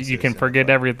squad. balances You in can the forget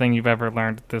fight. everything you've ever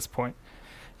learned at this point.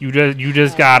 You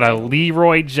just gotta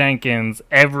Leroy Jenkins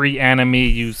every enemy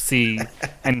you see,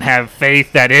 and have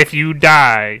faith that if you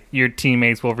die, your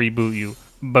teammates will reboot you.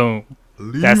 Boom.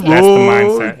 That's the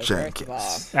mindset. First of all,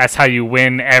 That's how you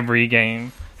win every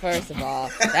game. that's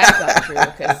not true,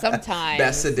 because sometimes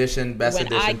Best edition when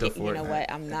to I Fortnite. get, you know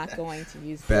what, I'm not going to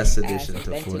use Best this addition as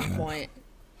to a venting Fortnite. point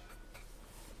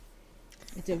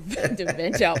to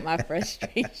vent out my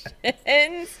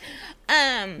frustrations.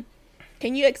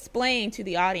 Can you explain to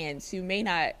the audience who may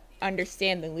not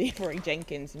understand the Leroy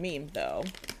Jenkins meme, though?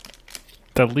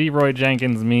 The Leroy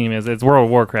Jenkins meme it's World of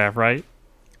Warcraft, right?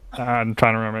 I'm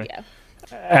trying to remember. Yeah.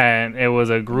 And it was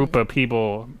a group of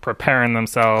people preparing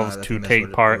themselves I to think that's take what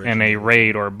it part in a originated.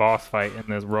 raid or boss fight in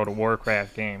this World of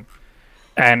Warcraft game.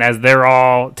 And as they're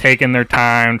all taking their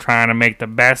time trying to make the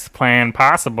best plan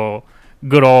possible,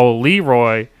 good old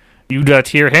Leroy, you just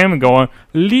hear him going,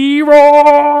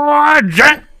 Leroy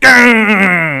Jenkins!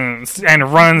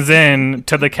 And runs in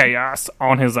to the chaos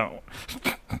on his own.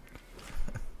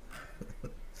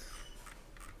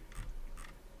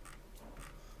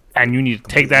 And you need to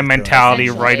take that Completely mentality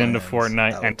killing right his into plans.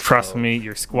 Fortnite, That and was trust so me,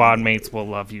 your squad mates will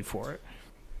love you for it.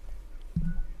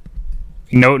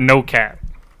 No cap.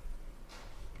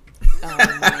 Oh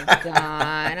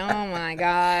my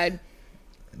god.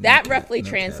 That roughly no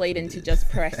cap, translates into indeed. just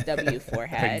press W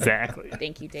forehead. Exactly.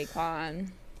 Thank you, Daquan.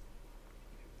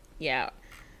 Yeah.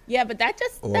 Yeah, but that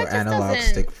just Or that just analog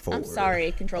doesn't. stick I'm forward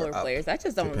sorry, controller or up, players. That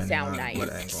just don't depending sound on what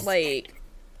nice. angle. Like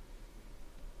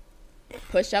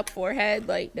push up forehead.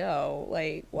 Like no.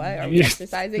 Like what are we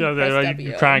exercising? Yeah, Press you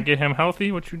W. trying to get him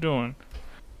healthy? What you doing?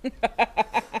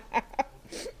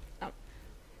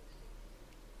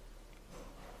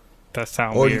 That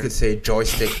sounds Or weird. you could say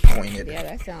joystick pointed. Yeah,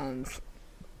 that sounds.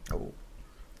 Oh,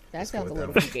 That sounds a go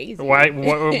little with fugazi.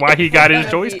 Why he got his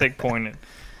joystick pointed?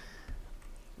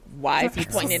 Why is he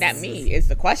pointing at me? Is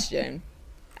the question.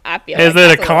 I feel Is like it a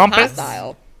that's little compass?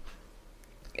 hostile.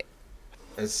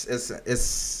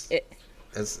 it's It-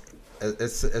 it's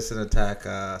It's an attack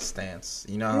stance.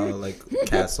 You know how like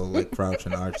cats will like crouch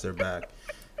and arch their back.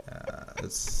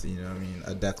 It's what I mean,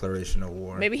 a declaration of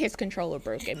war. Maybe his controller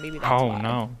broken. Maybe that's Oh why.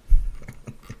 no.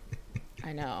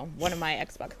 I know. One of my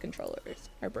Xbox controllers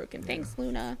are broken. Thanks,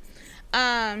 Luna.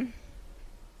 And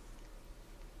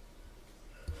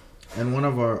one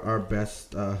of our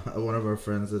best, one of our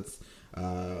friends that's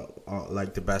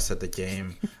like the best at the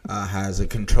game, has a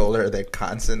controller that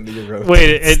constantly rotates. Wait,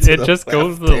 it just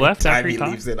goes to the left every He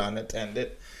time? leaves it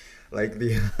unattended. Like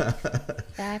the.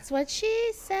 That's what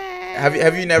she said. Have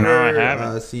you No, I never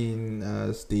haven't.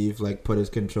 seen Steve like put his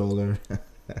controller?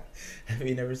 Have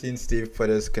you never seen Steve put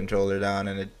his controller down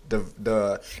and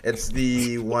it's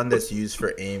the one that's used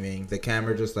for aiming. The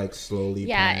camera just like slowly.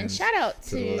 Yeah, and pans shout out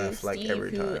to the left, Steve, like,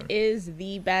 every who time. is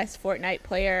the best Fortnite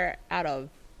player out of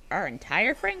our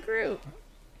entire friend group.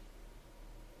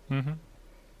 Mm-hmm.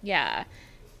 Yeah.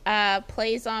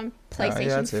 Plays on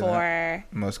PlayStation I'd say 4.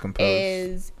 Most composed.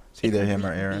 Is It's either a him or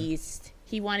complete Aaron. beast.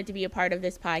 He wanted to be a part of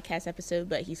this podcast episode,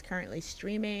 but he's currently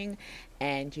streaming,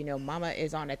 and Mama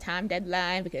is on a time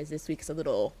deadline because this week's a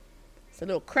little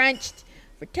crunched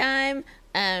for time.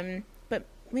 But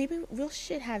maybe we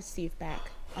should have Steve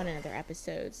back on another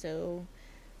episode so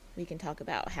we can talk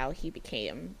about how he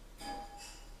became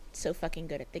so fucking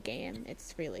good at the game.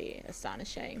 It's really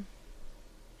astonishing.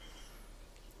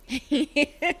 How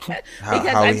he got. I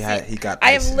have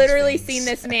ice in his literally veins. seen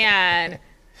this man.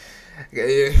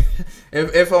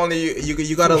 If only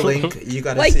you got a link, you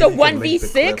got Like the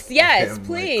 1v6, yes,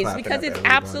 please, because it's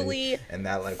absolutely and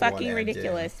that, like, fucking one end,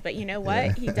 ridiculous. But you know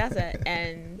what? He does it,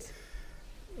 and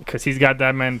Because he's got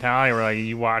that mentality where, like,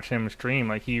 you watch him stream,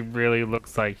 like, he really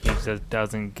looks like he just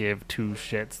doesn't give two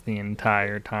shits the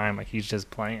entire time. Like, he's just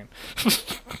playing.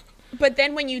 but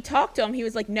then when you talk to him, he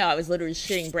was like, "No, I was literally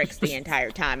shitting bricks the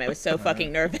entire time. I was so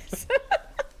fucking nervous."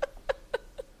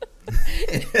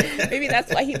 Maybe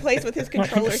that's why he plays with his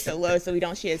controller so low, so we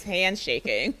don't see his hands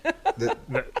shaking. Oh,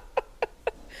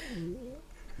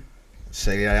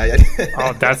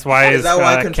 that's why Is his that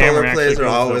why controller camera players actually are goes to the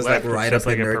always, like, left. It's right just up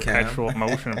like in a their cam? perpetual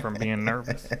motion from being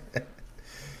nervous.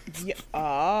 Yeah.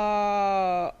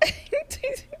 Oh,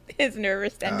 his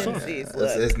nervous tendencies. It's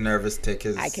Look, his nervous tick.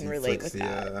 I can relate with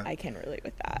that. The I can relate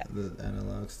with that.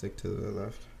 analog stick to the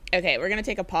left. Okay, we're gonna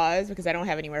take a pause because I don't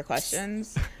have any more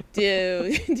questions.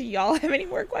 Do y'all have any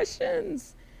more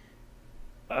questions?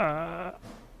 I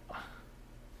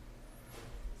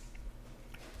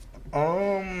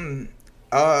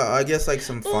guess like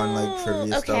some fun like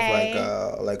trivia okay.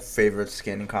 stuff like favorite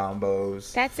skin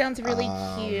combos. That sounds really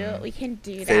cute. We can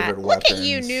do that. favorite Look at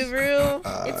you, weapons.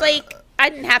 Nuru. It's like I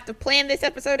didn't have to plan this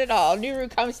episode at all. Nuru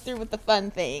comes through with the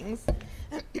fun things.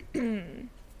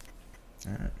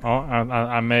 Oh,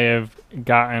 I may have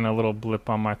gotten a little blip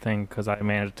on my thing because I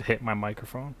managed to hit my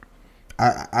microphone.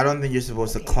 I don't think you're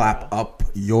supposed to clap up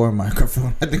your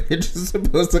microphone. I think you're just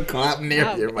supposed to clap near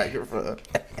Oh. your microphone.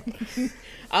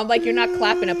 I'm like, you're not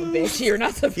clapping up a bitch. You're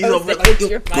not supposed He's over to like, hit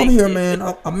your come mic. here, man.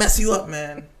 I'll mess you up,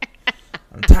 man.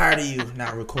 I'm tired of you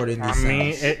not recording I these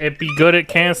mean, sounds. it'd be good at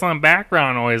canceling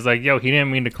background noise. Like, yo, he didn't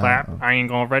mean to clap. Uh-oh. I ain't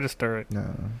gonna register it.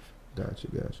 No, got you.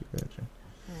 Oh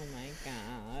my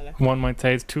god. One might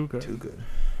say it's too good. Too good.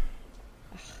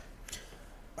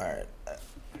 All right.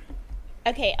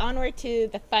 Okay, onward to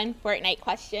the fun Fortnite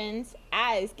questions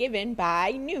as given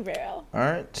by Nuru. All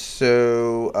right.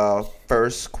 So,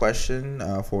 first question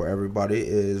for everybody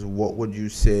is: what would you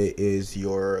say is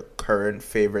your current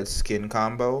favorite skin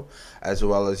combo, as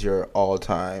well as your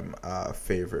all-time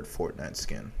favorite Fortnite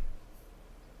skin?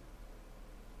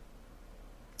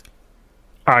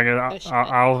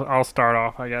 I'll start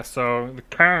off, I guess. So the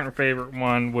current favorite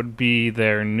one would be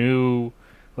their new,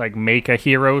 like, Make a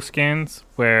Hero skins,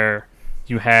 where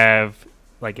you have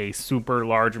like a super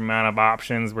large amount of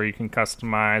options where you can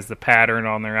customize the pattern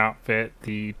on their outfit,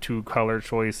 the two color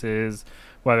choices,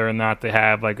 whether or not they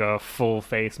have like a full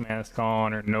face mask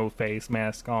on or no face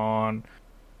mask on,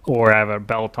 or have a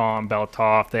belt on, belt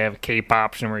off. They have a cape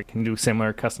option where you can do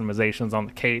similar customizations on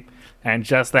the cape. And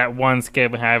just that one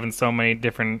skin having so many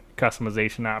different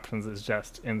customization options is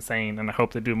just insane. And I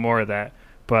hope they do more of that.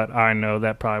 But I know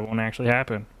that probably won't actually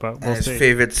happen. But we'll And his see.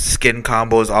 favorite skin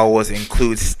combos always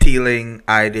include stealing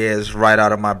ideas right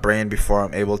out of my brain before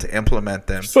I'm able to implement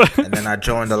them. And then I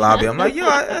join the lobby. I'm like, yo,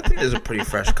 I think there's a pretty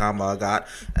fresh combo I got.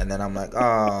 And then I'm like,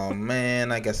 oh,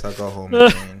 man, I guess I'll go home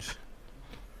and change.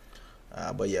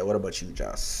 But yeah, what about you,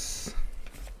 Joss?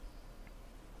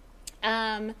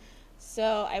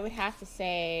 So I would have to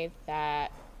say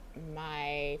that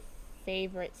my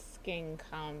favorite skin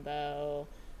combo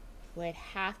would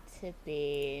have to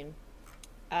be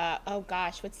Oh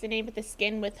gosh, what's the name of the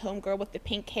skin with homegirl with the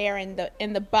pink hair and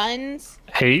the buns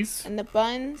Haze? and the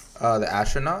buns? The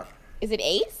astronaut. Is it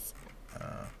Ace?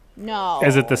 No.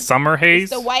 Is it the summer haze?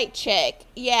 It's the white chick.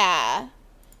 Yeah,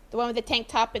 the one with the tank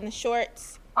top and the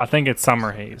shorts. I think it's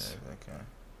summer haze. Okay.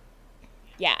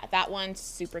 Yeah, that one's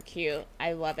super cute.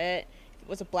 I love it. If it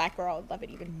was a black girl, I'd love it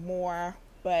even more.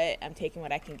 But I'm taking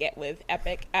what I can get with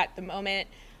Epic at the moment.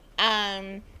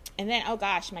 And then, oh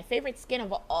gosh, my favorite skin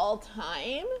of all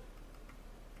time?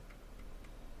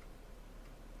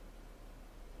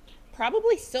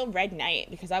 Probably still Red Knight,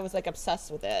 because I was like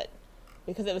obsessed with it.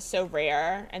 Because it was so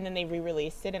rare, and then they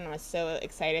re-released it, and I was so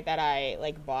excited that I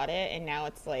like bought it, and now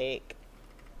it's like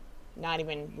not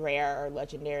even rare or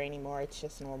legendary anymore. It's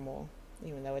just normal,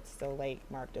 even though it's still like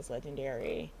marked as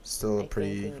legendary. Still a I think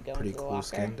pretty when you go into the cool locker.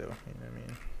 skin, though. You know what I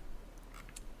mean?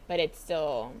 But it's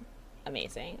still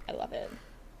amazing. I love it.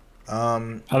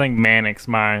 I think Manic's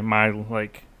my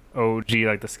like OG,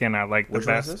 like the skin I like the Which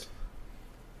one is best. this?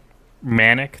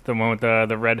 Manic, the one with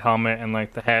the red helmet and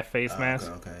like the half face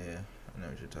mask. Okay, yeah. I know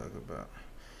what you're talking about.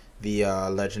 The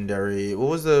legendary. What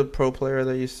was the pro player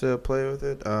that used to play with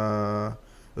it? It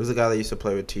was the guy that used to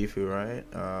play with Tfue, right?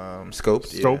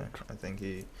 Scoped. Yeah, Scoped. I think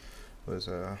he was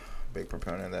a big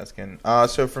proponent of that skin.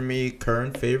 So for me,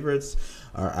 current favorites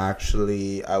are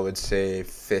actually, I would say,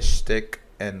 Fish Stick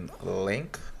and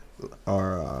Link,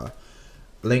 or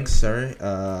Link. Sorry,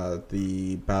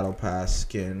 the Battle Pass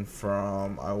skin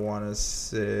from, I want to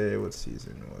say, what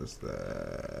season was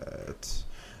that?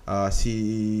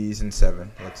 Season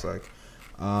 7, looks like.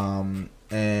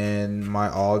 And my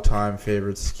all-time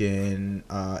favorite skin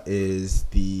is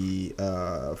the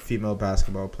female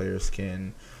basketball player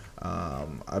skin.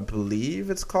 I believe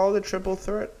it's called a Triple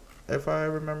Threat, if I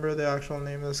remember the actual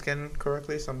name of the skin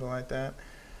correctly, something like that.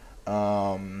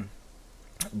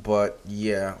 But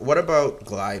yeah, what about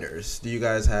gliders? Do you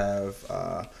guys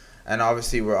have? And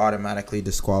obviously, we're automatically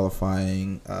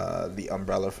disqualifying the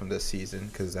umbrella from this season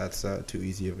because that's too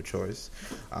easy of a choice.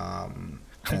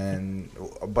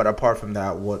 But apart from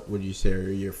that, what would you say are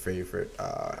your favorite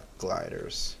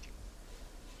gliders?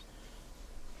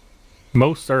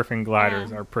 Most surfing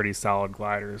gliders are pretty solid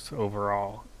gliders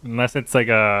overall. Unless it's like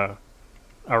a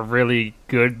really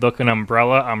good looking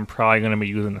umbrella, I'm probably going to be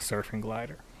using a surfing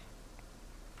glider.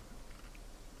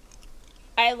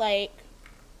 I like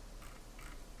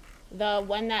the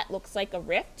one that looks like a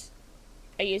rift.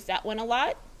 I use that one a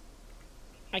lot.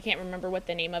 I can't remember what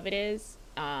the name of it is.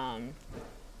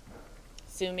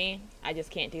 Sue me. I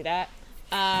just can't do that.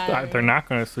 They're not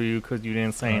going to sue you because you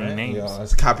didn't say any names. Yeah,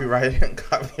 it's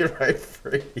copyright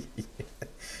free.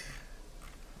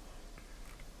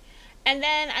 And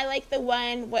then I like the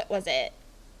one, what was it?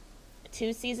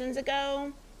 2 seasons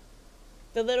ago?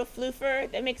 The little floofer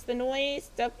that makes the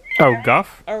noise. Oh,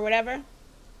 Guff? Or whatever.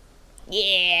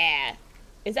 Yeah.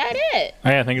 Is that it? Oh,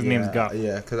 yeah, I think his name's Guff.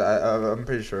 Yeah, because I'm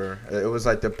pretty sure it was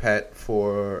like the pet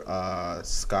for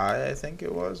Sky, I think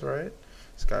it was, right?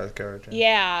 Sky's character.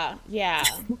 Yeah.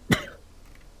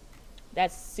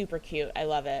 That's super cute. I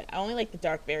love it. I only like the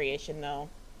dark variation, though.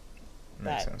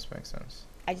 Makes sense.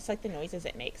 I just like the noises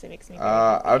it makes. It makes me very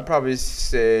happy. I'd probably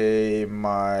say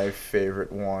my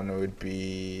favorite one would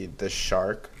be the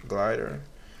Shark glider.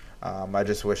 I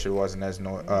just wish it wasn't as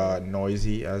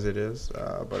noisy as it is.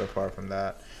 But apart from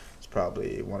that, it's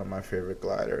probably one of my favorite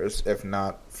gliders, if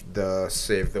not the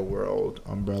Save the World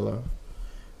umbrella.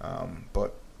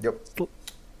 But, yep.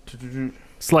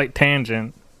 Slight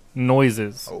tangent.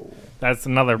 Noises. Oh. That's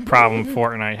another problem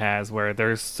Fortnite has, where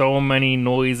there's so many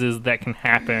noises that can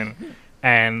happen,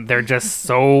 and they're just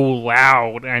so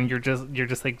loud, and you're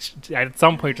just like, at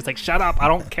some point, you're just like, shut up! I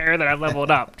don't care that I leveled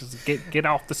up. Just get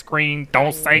off the screen.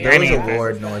 Don't say Those anything.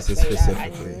 award noises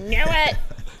specifically. I knew it.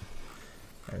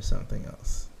 Or something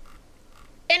else.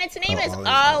 And its name is Ollie.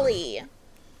 Ollie.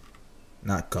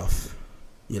 Not Guff.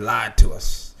 You lied to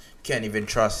us. Can't even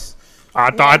trust.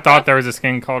 I thought there was a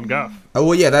skin called Guff. Oh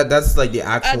well, yeah, that's like the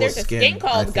actual There's a skin I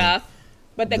called think. Guff,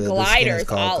 but the The skin glider is is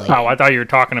called Ollie. Guff. Oh, I thought you were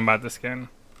talking about the skin.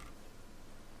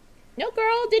 No,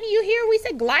 girl, didn't you hear we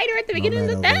said glider at the beginning of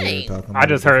the thing? I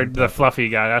just heard the fluffy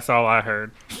guy. That's all I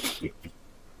heard.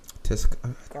 Tiska.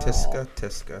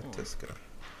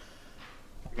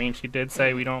 I mean, she did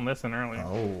say we don't listen earlier.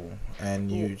 Oh,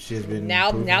 and she's been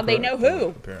Now proven they know correct, who.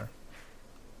 apparently.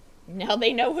 Now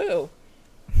they know who.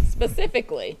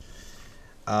 Specifically.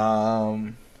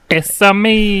 It's a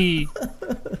me.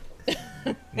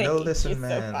 No, you listen, so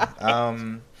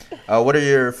man. What are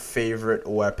your favorite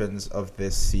weapons of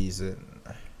this season?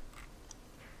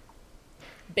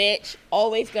 Bitch,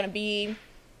 always gonna be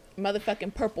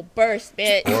Motherfucking purple burst,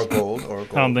 bitch. Or gold, or I don't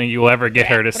gold. think you'll ever get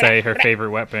her to say her favorite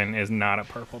weapon is not a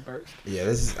purple burst. Yeah,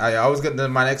 this is. I was gonna.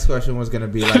 My next question was gonna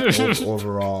be like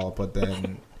overall, but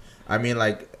then, I mean,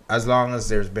 like as long as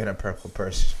there's been a purple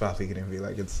burst, it's probably gonna be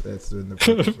like it's been the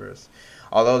purple burst.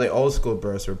 Although the old school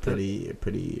bursts were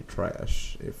pretty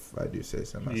trash, if I do say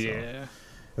so myself. Yeah.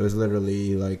 It was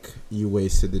literally like you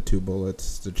wasted the 2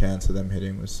 bullets. The chance of them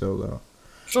hitting was so low.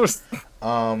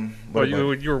 Well,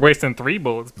 you were wasting 3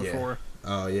 bullets before.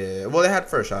 Yeah. Oh yeah. Well, they had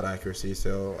first shot accuracy,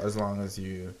 so as long as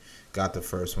you got the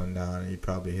first one down, you'd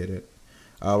probably hit it.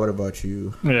 What about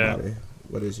you, Bobby?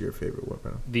 What is your favorite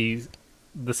weapon?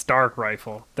 The Stark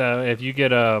rifle. If you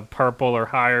get a purple or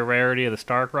higher rarity of the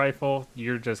Stark rifle,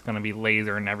 you're just gonna be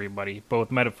lasering everybody,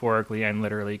 both metaphorically and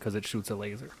literally, because it shoots a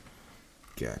laser.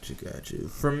 Got you.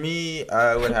 For me,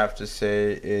 I would have to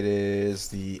say it is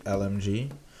the LMG.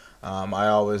 I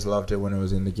always loved it when it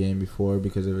was in the game before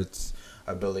because of its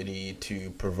ability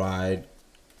to provide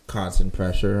constant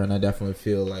pressure, and I definitely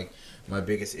feel like my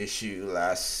biggest issue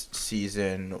last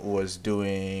season was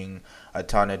doing a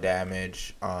ton of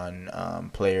damage on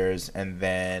players, and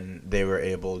then they were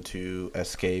able to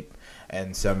escape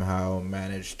and somehow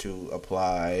manage to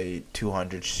apply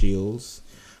 200 shields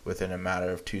within a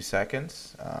matter of 2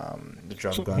 seconds. The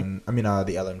drum gun,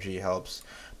 the LMG helps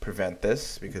prevent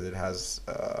this because it has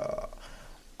a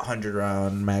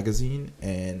 100-round magazine,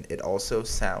 and it also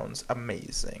sounds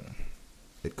amazing.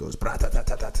 It goes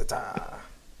bra-ta-ta-ta-ta-ta.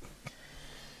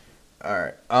 All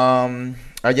right.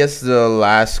 I guess the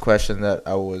last question that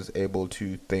I was able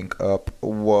to think up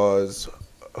was,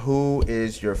 who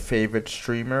is your favorite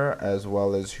streamer, as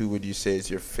well as who would you say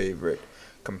is your favorite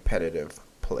competitive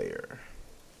player?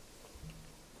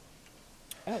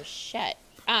 Oh shit.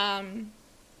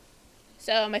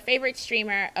 So my favorite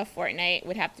streamer of Fortnite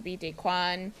would have to be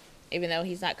Daquan, even though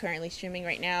he's not currently streaming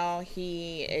right now.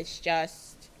 He is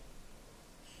just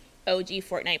OG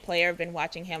Fortnite player. I've been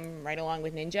watching him right along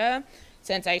with Ninja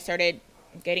since I started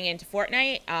getting into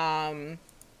Fortnite. Hands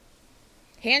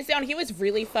down, he was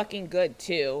really fucking good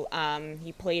too.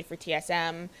 He played for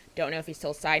TSM. Don't know if he's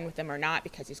still siding with them or not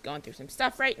because he's going through some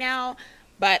stuff right now.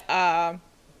 But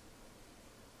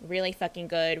really fucking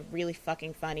good, really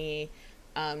fucking funny.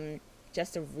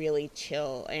 Just a really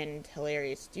chill and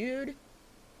hilarious dude.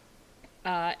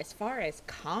 As far as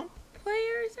comp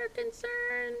players are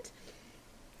concerned,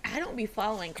 I don't be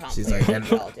following comp She's players. like,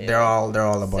 well, they're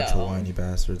all a bunch of whiny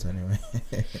bastards anyway.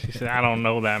 She said, I don't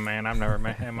know that man. I've never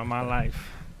met him in my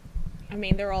life. I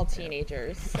mean, they're all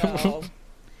teenagers, so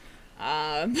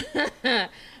I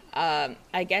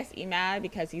guess Emad,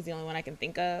 because he's the only one I can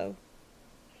think of.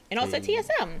 And also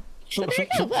TSM. So there you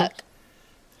go, look.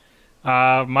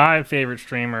 My favorite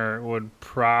streamer would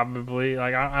probably,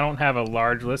 like, I don't have a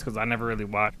large list because I never really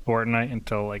watched Fortnite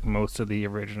until, like, most of the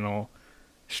original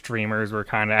streamers were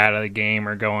kind of out of the game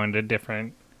or going to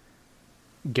different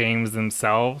games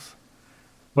themselves.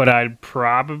 But I'd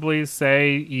probably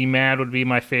say Emad would be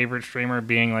my favorite streamer,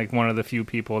 being, like, one of the few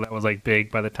people that was, like,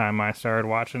 big by the time I started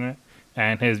watching it.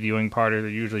 And his viewing parties are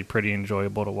usually pretty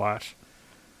enjoyable to watch.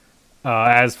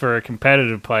 As for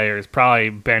competitive players,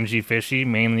 probably Benji Fishy,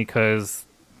 mainly because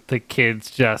the kid's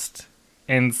just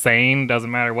insane. Doesn't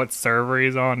matter what server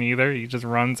he's on either. He just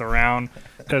runs around,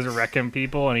 does wrecking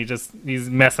people, and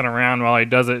he's messing around while he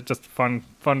does it. Just fun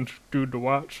dude to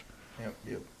watch. Yep.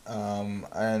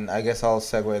 And I guess I'll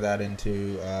segue that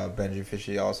into Benji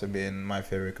Fishy also being my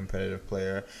favorite competitive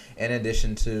player. In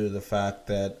addition to the fact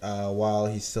that while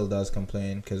he still does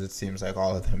complain, because it seems like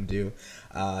all of them do,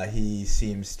 he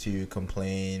seems to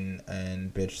complain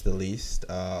and bitch the least,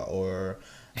 or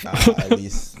at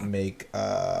least make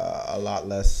a lot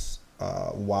less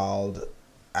wild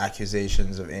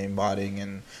accusations of aimbotting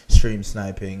and stream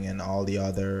sniping and all the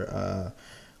other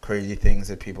crazy things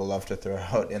that people love to throw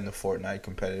out in the Fortnite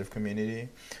competitive community.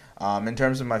 In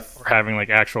terms of We're having like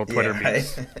actual Twitter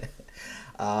beats. Right?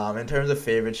 In terms of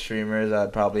favorite streamers,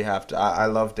 I'd probably have to. I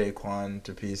love Daquan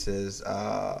to pieces,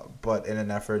 but in an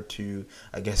effort to,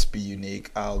 I guess, be unique,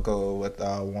 I'll go with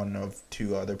one of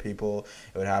 2 other people.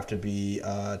 It would have to be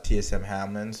TSM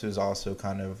Hamlins, who's also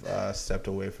kind of stepped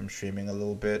away from streaming a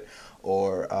little bit,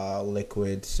 or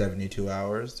Liquid 72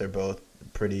 Hours. They're both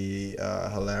pretty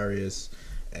hilarious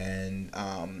and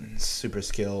super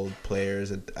skilled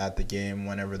players at the game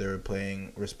whenever they were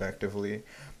playing respectively.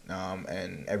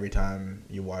 And every time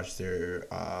you watch their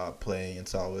playing,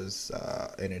 it's always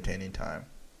entertaining time.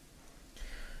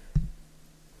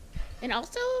 And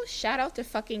also, shout out to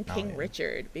fucking King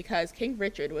Richard, because King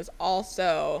Richard was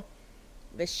also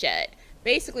the shit.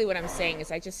 Basically, what I'm saying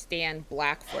is I just stand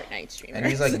black Fortnite streamers. And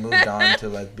he's like moved on to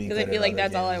like be 'Cause good I feel at like other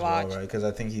that's all I games as well, watch. right? Because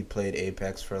I think he played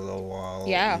Apex for a little while.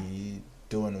 Yeah. He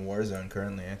doing Warzone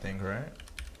currently, I think, right?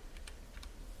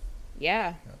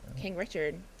 Yeah, King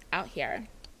Richard out here.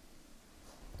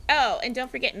 Oh, and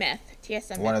don't forget Myth,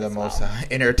 TSM. One of Myth the as most well.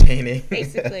 entertaining,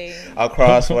 Basically.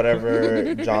 across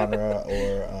whatever genre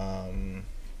or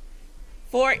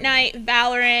Fortnite,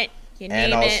 Valorant, you name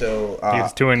and also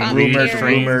He's doing Commentary, Reed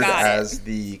streams. rumored got it. as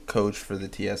the coach for the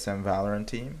TSM Valorant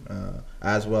team,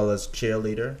 as well as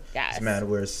cheerleader. Yes. This man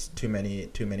wears too many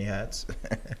hats.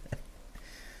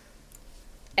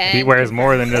 And He wears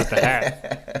more than just a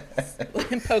hat.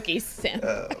 Pokey Sim.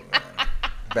 Oh, man.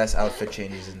 Best outfit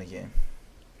changes in the game.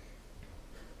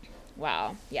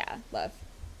 Wow. Yeah. Love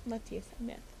TSM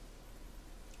Myth.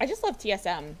 I just love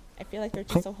TSM. I feel like they're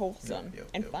just so wholesome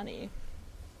and funny.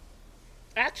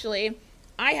 Actually,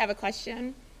 I have a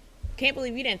question. Can't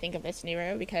believe you didn't think of this,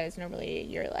 Nero, because normally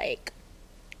you're like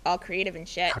all creative and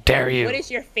shit. How dare you? What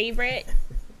is your favorite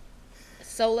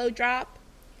solo drop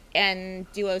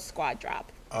and duo squad drop?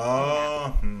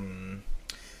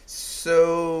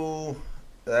 So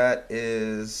that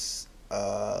is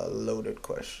a loaded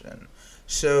question.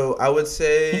 So I would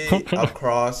say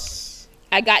across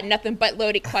I got nothing but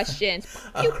loaded questions.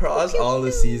 across all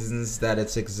the seasons that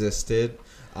it's existed,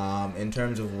 in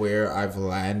terms of where I've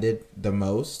landed the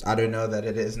most, I don't know that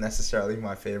it is necessarily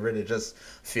my favorite. It just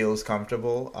feels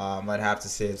comfortable. I'd have to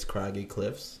say it's Craggy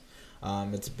Cliffs.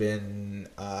 It's been,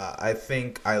 I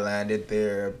think I landed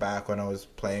there back when I was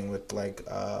playing with like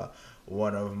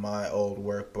one of my old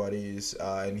work buddies,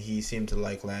 and he seemed to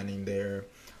like landing there.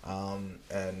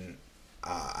 And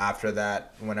after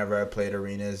that, whenever I played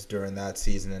arenas during that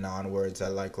season and onwards, I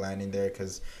like landing there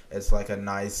because it's like a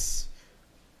nice,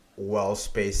 well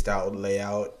spaced out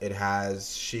layout. It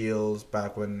has shields.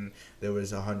 Back when there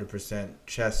was 100%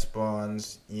 chest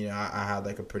spawns, you know, I had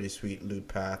like a pretty sweet loot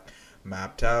path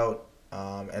mapped out.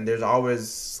 And there's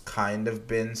always kind of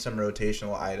been some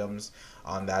rotational items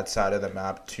on that side of the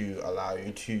map to allow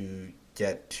you to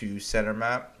get to center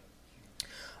map.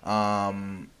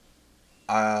 The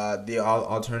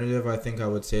alternative I think I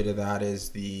would say to that is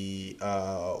the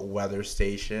weather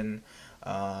station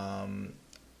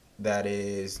that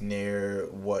is near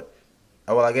what...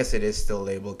 Well, I guess it is still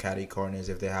labeled Caddy Corners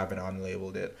if they haven't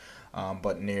unlabeled it.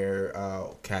 But near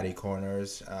Caddy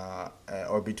Corners,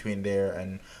 or between there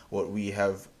and what we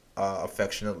have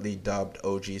affectionately dubbed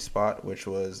OG spot, which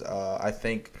was I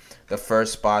think the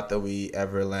first spot that we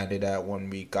ever landed at when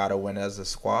we got a win as a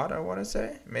squad. I want to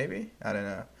say maybe, I don't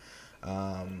know,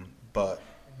 but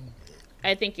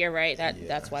I think you're right.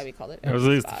 That's why we called it. It was at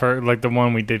least the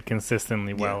one we did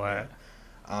consistently well at.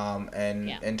 And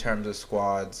in terms of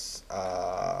squads,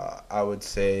 I would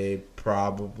say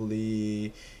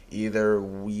probably either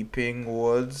Weeping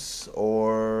Woods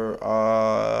or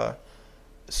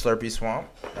Slurpy Swamp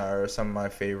are some of my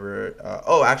favorite.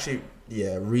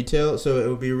 Retail. So it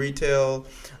would be Retail,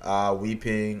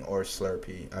 Weeping, or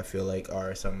Slurpy. I feel like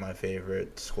are some of my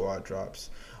favorite squad drops.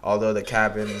 Although the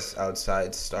cabins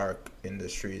outside Stark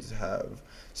Industries have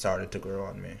started to grow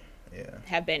on me. Yeah.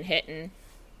 Have been hitting.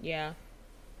 Yeah.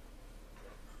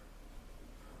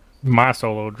 My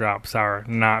solo drops are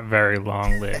not very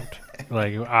long lived.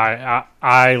 Like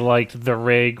I liked the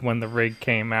rig when the rig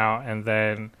came out, and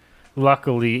then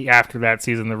luckily after that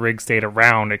season the rig stayed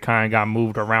around. It kind of got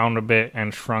moved around a bit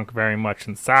and shrunk very much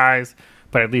in size,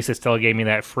 but at least it still gave me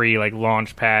that free like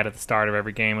launch pad at the start of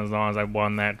every game as long as I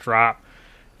won that drop.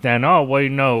 Then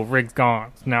rig's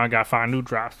gone. So now I gotta find a new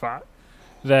drop spot.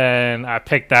 Then I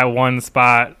picked that one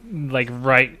spot like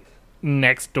right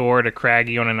next door to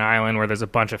Craggy on an island where there's a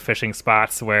bunch of fishing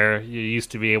spots where you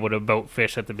used to be able to boat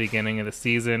fish at the beginning of the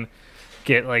season.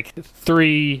 Get like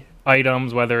 3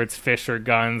 items, whether it's fish or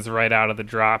guns, right out of the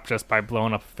drop just by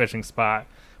blowing up a fishing spot.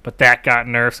 But that got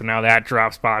nerfed, so now that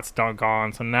drop spot's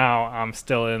gone. So now I'm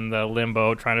still in the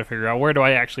limbo trying to figure out where do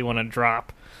I actually want to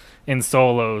drop in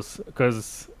solos,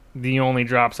 because the only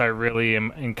drops I really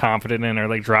am confident in are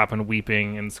like dropping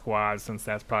Weeping in squads, since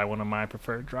that's probably one of my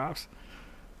preferred drops.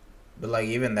 But like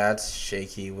even that's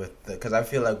shaky with because I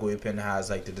feel like Weeping has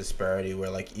like the disparity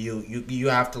where like you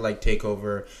have to like take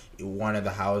over one of the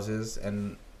houses,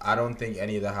 and I don't think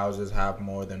any of the houses have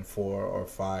more than 4 or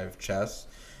 5 chests.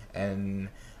 And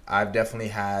I've definitely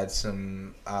had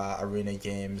some arena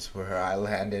games where I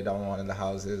landed on one of the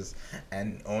houses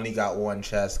and only got 1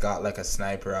 chest, got like a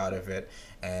sniper out of it,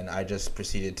 and I just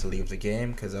proceeded to leave the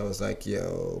game because I was like,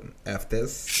 yo, F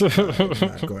this. I'm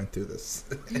not going through this.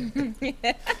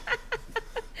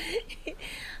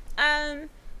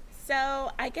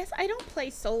 So I guess I don't play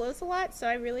solos a lot, so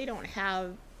I really don't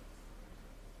have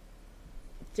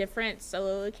different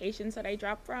solo locations that I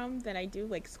drop from than I do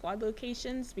like squad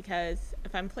locations, because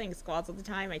if I'm playing squads all the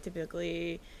time, I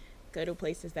typically go to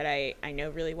places that I know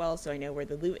really well, so I know where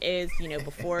the loot is,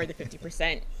 before the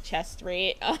 50% chest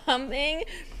rate thing.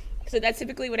 So that's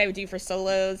typically what I would do for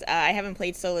solos. I haven't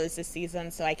played solos this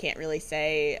season, so I can't really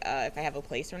say if I have a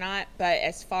place or not. But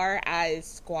as far as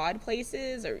squad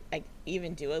places or like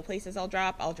even duo places I'll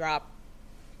drop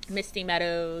Misty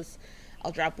Meadows,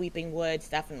 I'll drop Weeping Woods,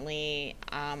 definitely.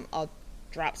 I'll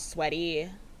drop Sweaty.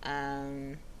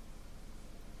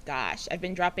 Gosh, I've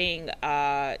been dropping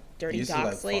Dirty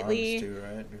Docks lately. Farms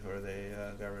too, right? Before they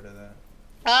got rid of that.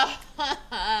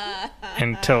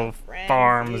 Until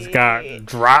Farms got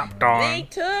dropped on. They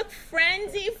took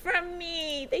Frenzy from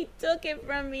me. They took it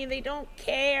from me. They don't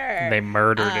care. They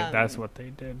murdered it. That's what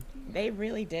they did. They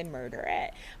really did murder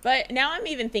it. But now I'm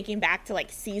even thinking back to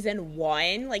like season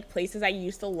 1, like places I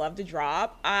used to love to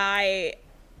drop. I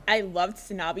loved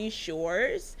Sanabi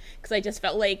Shores because I just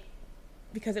felt like,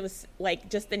 because it was like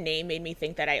just the name made me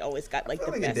think that I always got like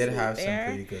the best loot there. It did have some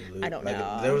pretty good loot. I don't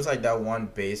know. There was like that one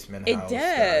basement house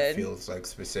that feels like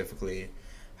specifically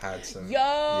had some.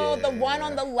 The one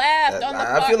on the left.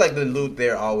 I feel like the loot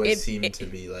there always seemed to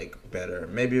be like better.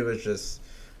 Maybe it was just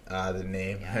the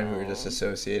name and we were just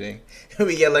associating.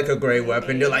 We get like a great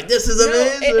weapon. You're like, this is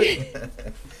amazing.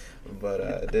 But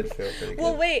it did feel pretty good.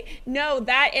 Well, wait, no,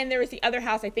 that, and there was the other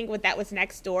house, I think that was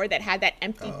next door, that had that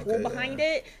empty pool behind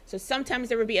it. So sometimes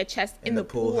there would be a chest in the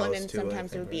pool, and then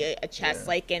sometimes there would be a chest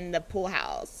like in the pool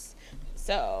house.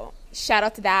 So shout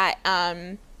out to that.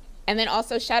 And then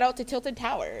also shout out to Tilted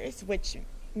Towers, which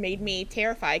made me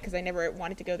terrified because I never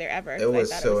wanted to go there ever. It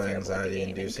was so anxiety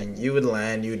inducing. You would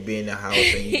land, you'd be in the house,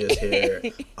 and you just hear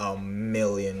a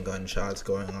million gunshots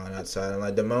going on outside. And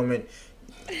like the moment.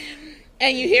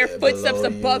 And you hear footsteps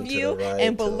above you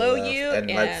and below you. And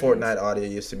like Fortnite audio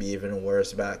used to be even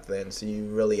worse back then. So you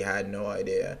really had no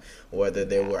idea whether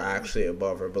they were actually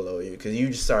above or below you. Because you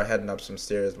just start heading up some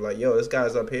stairs. Like, yo, this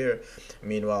guy's up here.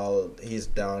 Meanwhile, he's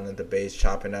down at the base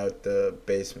chopping out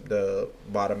the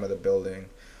bottom of the building.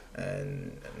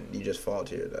 And you just fall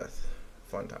to your death.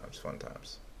 Fun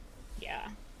times. Yeah.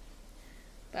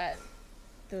 But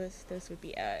those would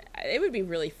be... it would be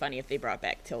really funny if they brought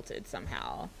back Tilted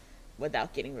somehow,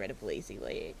 without getting rid of Lazy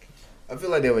Lake. I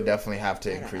feel like they would definitely have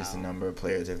to increase the number of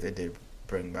players if they did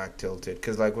bring back Tilted.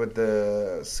 Because, like, with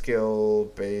the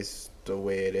skill base the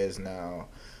way it is now,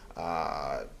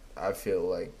 I feel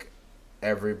like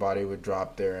everybody would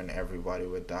drop there and everybody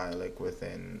would die, like,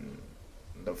 within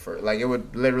the first... Like, it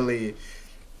would literally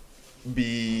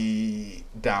be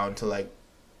down to, like,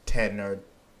 10 or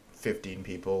 15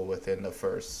 people within the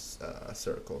first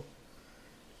circle.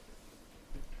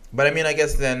 But I mean, I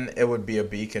guess then it would be a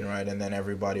beacon, right? And then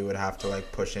everybody would have to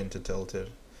like push into Tilted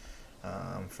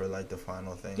for like the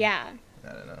final thing. Yeah.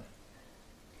 I don't know.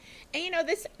 And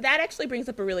that actually brings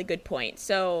up a really good point.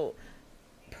 So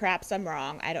perhaps I'm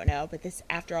wrong. I don't know. But this,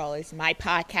 after all, is my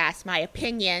podcast, my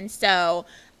opinion. So,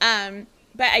 but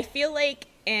I feel like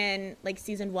in like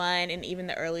season 1 and even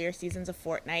the earlier seasons of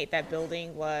Fortnite, that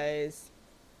building was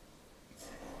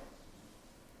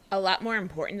a lot more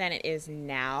important than it is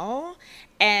now.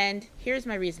 And here's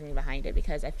my reasoning behind it,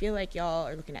 because I feel like y'all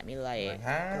are looking at me like,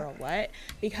 girl, what?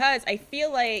 Because I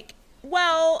feel like,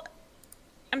 well,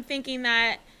 I'm thinking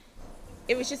that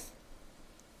it was just,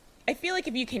 I feel like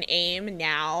if you can aim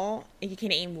now, and you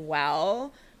can aim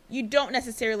well, you don't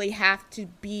necessarily have to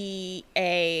be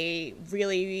a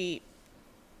really,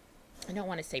 I don't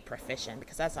want to say proficient,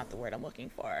 because that's not the word I'm looking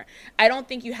for. I don't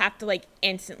think you have to like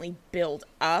instantly build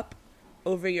up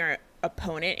over your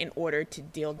opponent in order to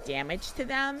deal damage to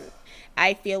them.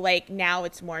 I feel like now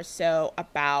it's more so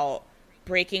about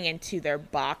breaking into their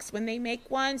box when they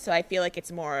make one. So I feel like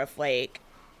it's more of like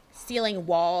stealing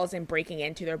walls and breaking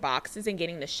into their boxes and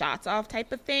getting the shots off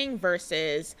type of thing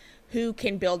versus who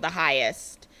can build the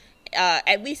highest,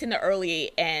 at least in the early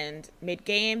and mid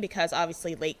game, because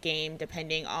obviously late game,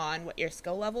 depending on what your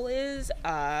skill level is,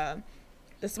 the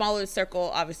smaller the circle,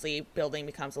 obviously building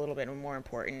becomes a little bit more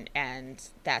important, and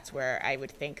that's where I would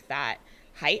think that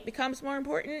height becomes more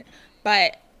important.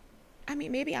 But I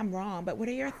mean, maybe I'm wrong, but what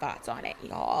are your thoughts on it,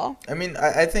 y'all? I mean,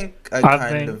 I think I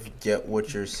kind of get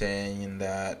what you're saying in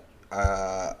that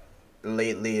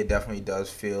lately it definitely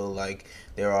does feel like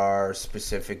there are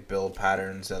specific build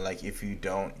patterns that, like, if you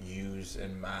don't use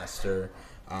and master,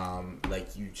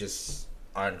 like, you just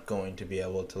aren't going to be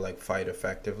able to, like, fight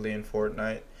effectively in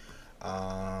Fortnite.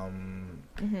 I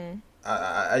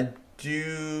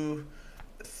do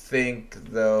think,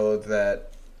 though,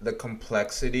 that the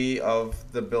complexity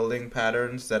of the building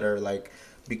patterns that are like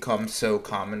become so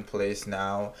commonplace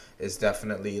now is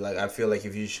definitely like I feel like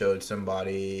if you showed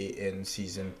somebody in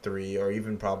season 3 or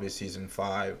even probably season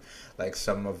 5 like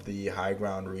some of the high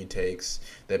ground retakes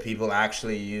that people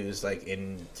actually use like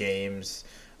in games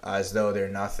as though they're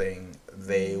nothing,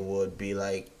 they would be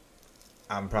like,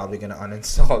 I'm probably gonna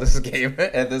uninstall this game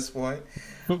at this point.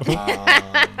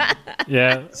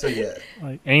 Yeah. So yeah,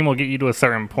 Like, aim will get you to a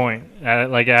certain point.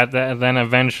 Then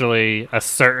eventually a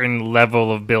certain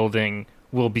level of building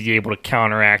will be able to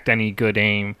counteract any good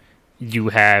aim you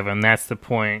have, and that's the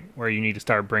point where you need to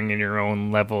start bringing your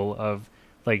own level of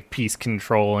like piece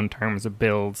control in terms of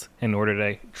builds in order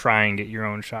to try and get your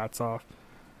own shots off.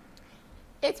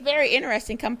 It's very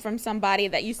interesting come from somebody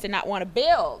that used to not want to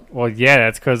build. Well, yeah,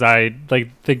 that's because the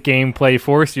gameplay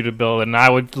forced you to build, and I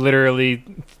would literally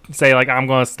say like I'm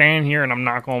going to stand here and I'm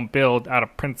not going to build out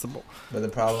of principle. but the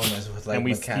problem is with like And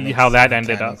we mechanics, see how that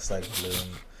ended up. mechanics like Bloom,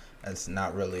 it's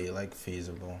not really like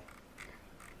feasible.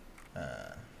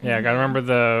 Yeah, I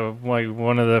remember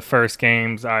one of the first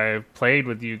games I played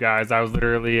with you guys. I was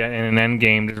literally in an end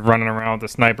game just running around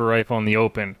with a sniper rifle in the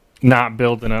open, not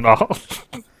building at all.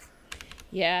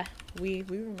 Yeah, we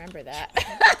remember that.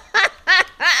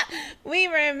 We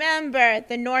remember.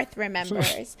 The North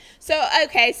remembers. So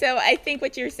I think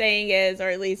what you're saying is, or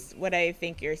at least what I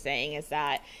think you're saying is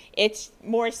that it's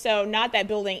more so not that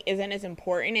building isn't as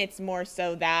important. It's more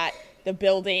so that the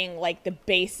building, like the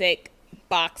basic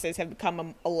boxes have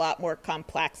become a lot more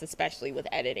complex, especially with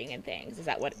editing and things. Is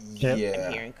that what I'm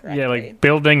hearing correctly? Yeah, like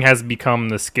building has become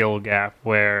the skill gap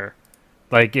where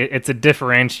like it's a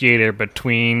differentiator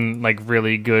between like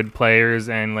really good players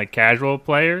and like casual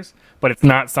players, but it's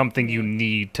not something you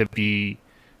need to be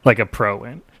like a pro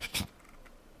in.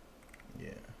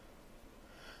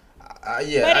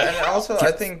 And also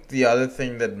I think the other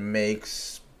thing that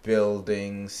makes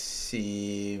building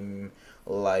seem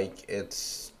like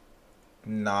it's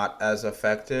not as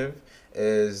effective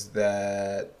is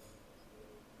that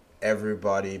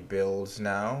everybody builds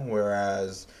now,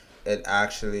 whereas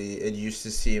it used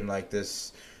to seem like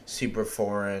this super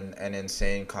foreign and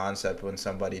insane concept when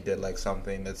somebody did like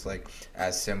something that's like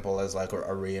as simple as like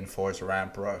a reinforced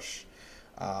ramp rush.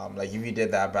 Like if you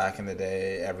did that back in the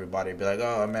day, everybody would be like,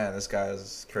 oh man, this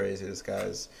guy's crazy, this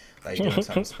guy's like doing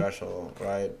something special,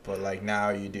 right? But like now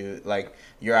you do, like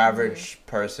your average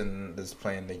person that's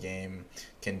playing the game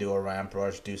can do a ramp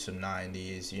rush, do some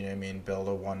 90s, you know what I mean, build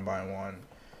a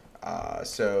 1x1.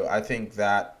 So I think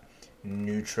that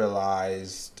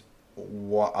neutralized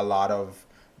what a lot of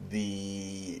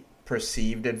the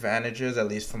perceived advantages, at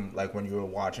least from like when you were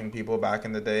watching people back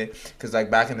in the day, because like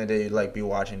back in the day you'd like be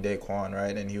watching Daquan,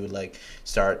 right, and he would like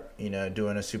start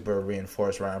doing a super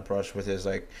reinforced ramp rush with his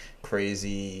like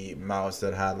crazy mouse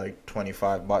that had like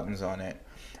 25 buttons on it,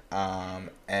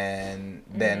 and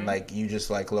then like you just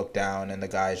like look down and the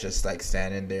guy's just like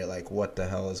standing there like what the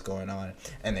hell is going on,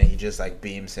 and then he just like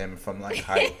beams him from like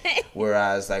height.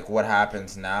 Whereas like what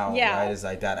happens now, right, is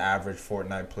like that average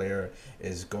Fortnite player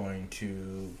is going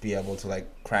to be able to like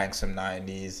crank some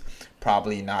 90s,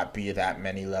 probably not be that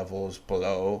many levels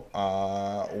below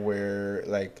where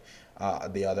like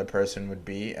the other person would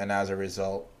be, and as a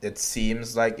result it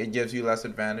seems like it gives you less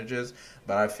advantages,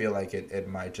 but I feel like it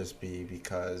might just be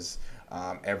because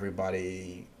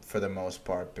everybody for the most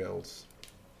part builds.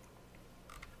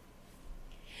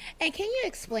 And can you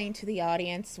explain to the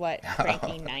audience what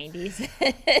cranking 90s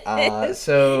is?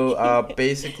 So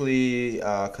basically,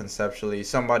 conceptually,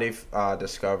 somebody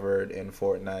discovered in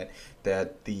Fortnite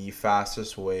that the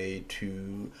fastest way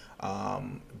to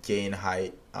gain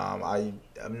height, I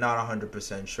am not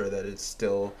 100% sure that it's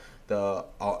still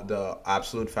the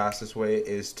absolute fastest way,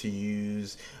 is to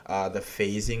use the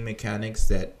phasing mechanics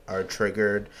that are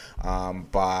triggered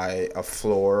by a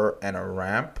floor and a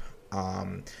ramp.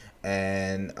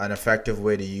 And an effective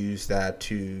way to use that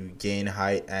to gain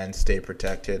height and stay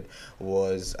protected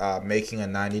was making a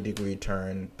 90-degree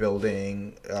turn,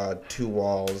 building 2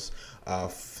 walls,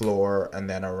 floor, and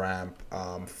then a ramp,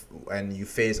 and you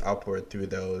phase upward through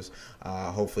those,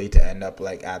 hopefully to end up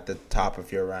like at the top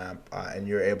of your ramp, and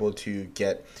you're able to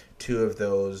get 2 of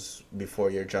those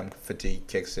before your jump fatigue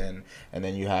kicks in, and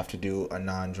then you have to do a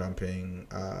non-jumping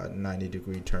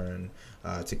 90-degree turn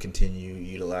to continue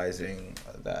utilizing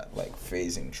that like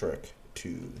phasing trick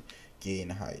to gain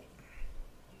height.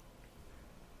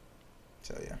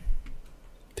 So yeah.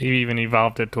 They even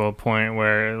evolved it to a point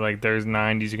where like there's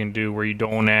 90s you can do where you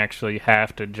don't actually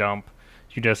have to jump.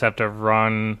 You just have to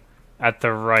run at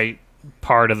the right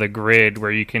part of the grid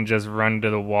where you can just run to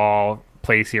the wall,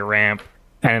 place your ramp,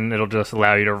 and it'll just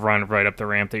allow you to run right up the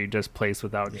ramp that you just placed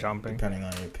without jumping. Depending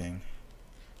on your ping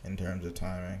in terms of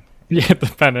timing. Yeah,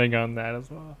 depending on that as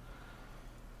well.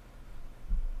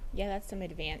 Yeah, that's some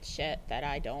advanced shit that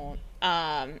I don't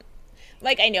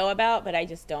like I know about, but I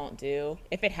just don't do.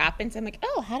 If it happens, I'm like,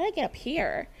 oh, how did I get up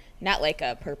here? Not like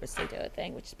a purposely do it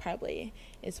thing, which probably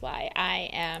is why I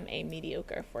am a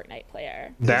mediocre Fortnite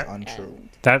player. This is That untrue. And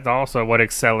that's also what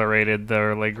accelerated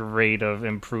the like rate of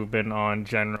improvement on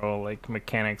general like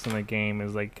mechanics in the game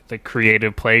is like the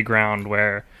creative playground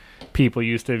where people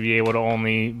used to be able to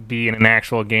only be in an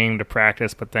actual game to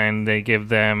practice, but then they give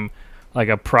them like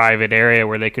a private area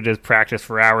where they could just practice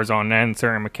for hours on end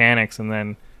certain mechanics, and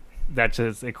then that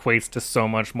just equates to so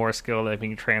much more skill that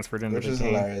being transferred into Which the is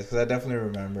game. hilarious because I definitely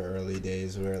remember early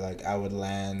days where like I would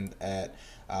land at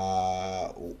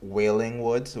Wailing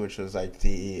Woods, which was like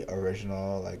the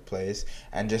original like place,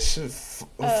 and just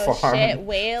oh shit, farm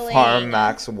whaling.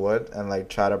 max wood and like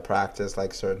try to practice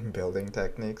like certain building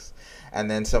techniques, and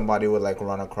then somebody would like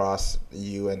run across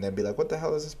you and then be like, "What the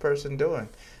hell is this person doing?"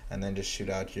 And then just shoot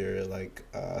out your like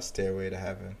stairway to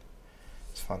heaven.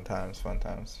 It's fun times, fun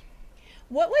times.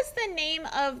 What was the name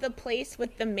of the place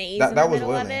with the maze That in that the was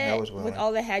middle of Wailing. it? That was With Wailing.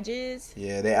 all the hedges?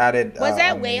 Yeah, they added Was a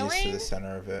that maze to whaling? the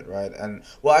center of it, right? And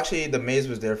well, actually, the maze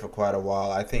was there for quite a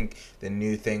while. I think the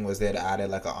new thing was they'd added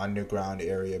like an underground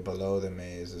area below the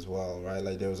maze as well, right?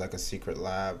 Like there was like a secret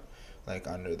lab, like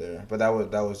under there. But that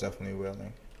was definitely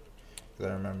whaling. 'Cause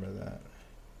I remember that.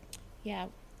 Yeah,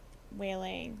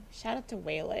 whaling. Shout out to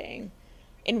whaling.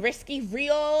 And Risky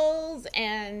Reels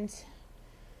and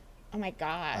oh my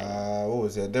god. What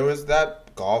was it? There was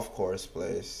that golf course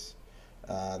place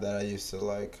that I used to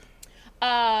like.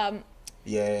 Um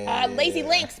Lazy Yeah.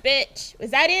 Links, bitch.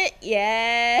 Was that it?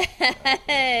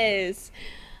 Yes.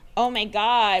 Oh my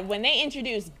god. When they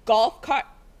introduced golf cart,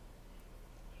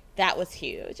 that was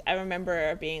huge. I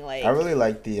remember being like, I really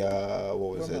liked the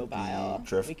what was we're it? mobile. The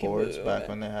drift We can boards move. back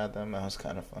when they had them. That was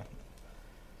kind of fun.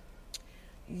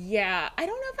 yeah. I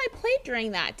don't know if I played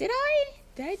during that. Did I?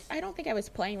 I don't think I was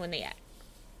playing when they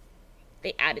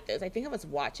added those. I think I was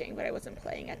watching, but I wasn't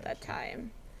playing at that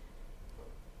time.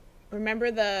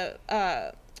 Remember the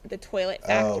toilet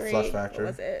factory? Flush Factory.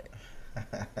 What was it?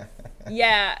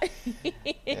 Yeah.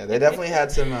 Yeah, they definitely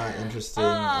had some interesting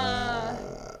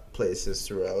Ah. places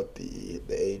throughout the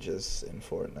ages in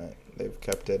Fortnite. They've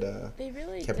kept it They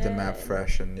really kept did. the map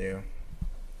fresh and new.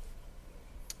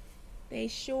 They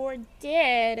sure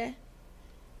did.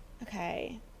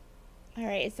 Okay. All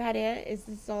right. Is that it? Is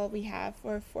this all we have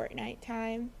for Fortnite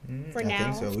time? For I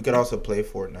now? think so. We could also play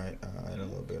Fortnite in a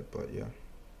little bit, but yeah.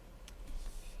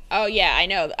 Oh yeah, I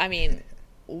know. I mean,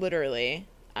 literally,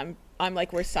 I'm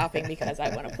like we're stopping because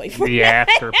I want to play Fortnite. The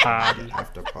after party.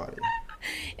 After party.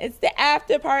 It's the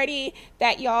after party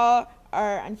that y'all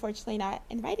are unfortunately not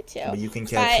invited to. But you can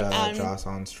catch But, Joss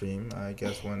on stream, I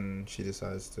guess, when she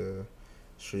decides to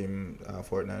stream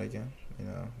Fortnite again. You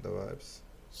know, the vibes.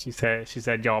 She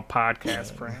said y'all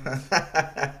podcast friends.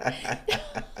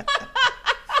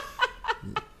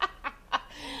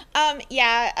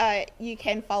 You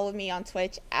can follow me on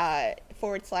Twitch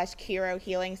 /Kero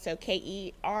Healing, so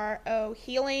KERO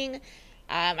Healing.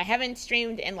 I haven't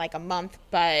streamed in like a month,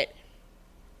 but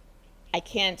I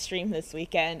can't stream this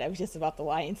weekend. I was just about to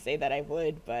lie and say that I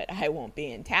would, but I won't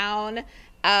be in town.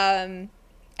 I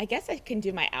guess I can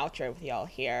do my outro with y'all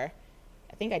here.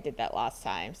 I think I did that last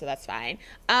time, so that's fine.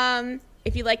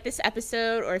 If you like this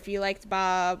episode, or if you liked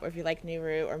Bob, or if you like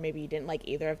Nuru, or maybe you didn't like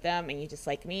either of them and you just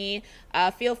like me,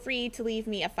 feel free to leave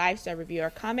me a 5-star review or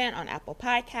comment on Apple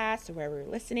Podcasts or wherever you're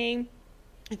listening.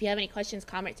 If you have any questions,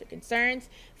 comments, or concerns,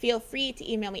 feel free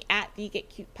to email me at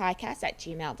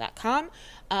thegetcutepodcast@gmail.com.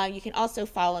 You can also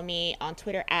follow me on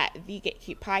Twitter at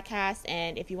thegetcutepodcast,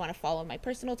 and if you want to follow my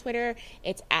personal Twitter,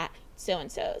 it's at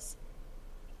so-and-sos.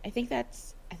 I think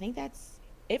that's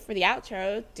it for the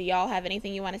outro. Do y'all have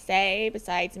anything you want to say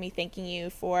besides me thanking you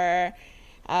for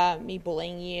me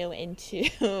bullying you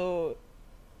into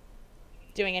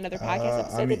doing another podcast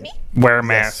episode with me? Wear a Yes,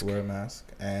 mask. wear a mask.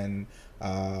 And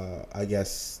I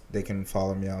guess they can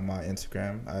follow me on my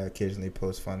Instagram. I occasionally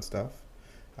post fun stuff.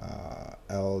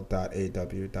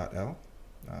 L.aw.l.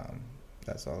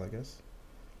 That's all, I guess.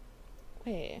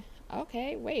 Wait,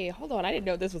 hold on. I didn't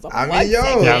know this was a I mean, plug yo.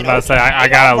 segment. Yeah, I was about to say I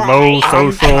got a low Alright.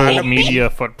 social I'm media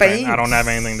footprint. I don't have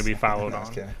famous. anything to be followed No,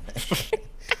 on. just kidding.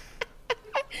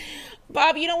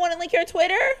 Bob, you don't want to link your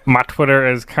Twitter? My Twitter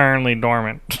is currently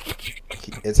dormant. It's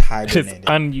It's hibernating.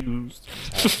 unused.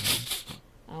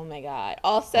 Oh my god.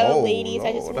 Also, Oh, ladies,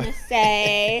 I just Lord. want to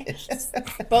say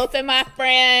both of my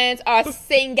friends are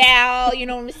single, you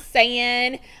know what I'm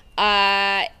saying?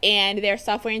 And they're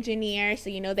software engineers, so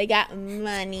you know they got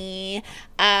money.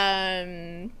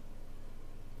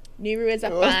 Nuru is a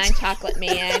fine chocolate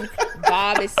man.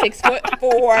 Bob is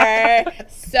 6'4".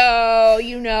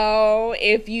 So,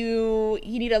 if you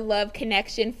need a love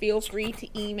connection, feel free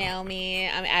to email me.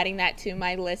 I'm adding that to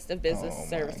my list of business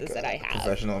services that I have.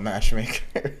 Professional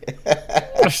matchmaker.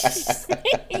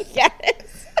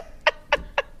 Yes.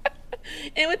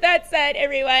 And with that said,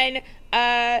 everyone,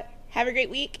 have a great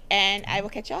week, and I will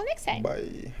catch you all next time.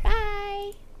 Bye.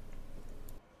 Bye.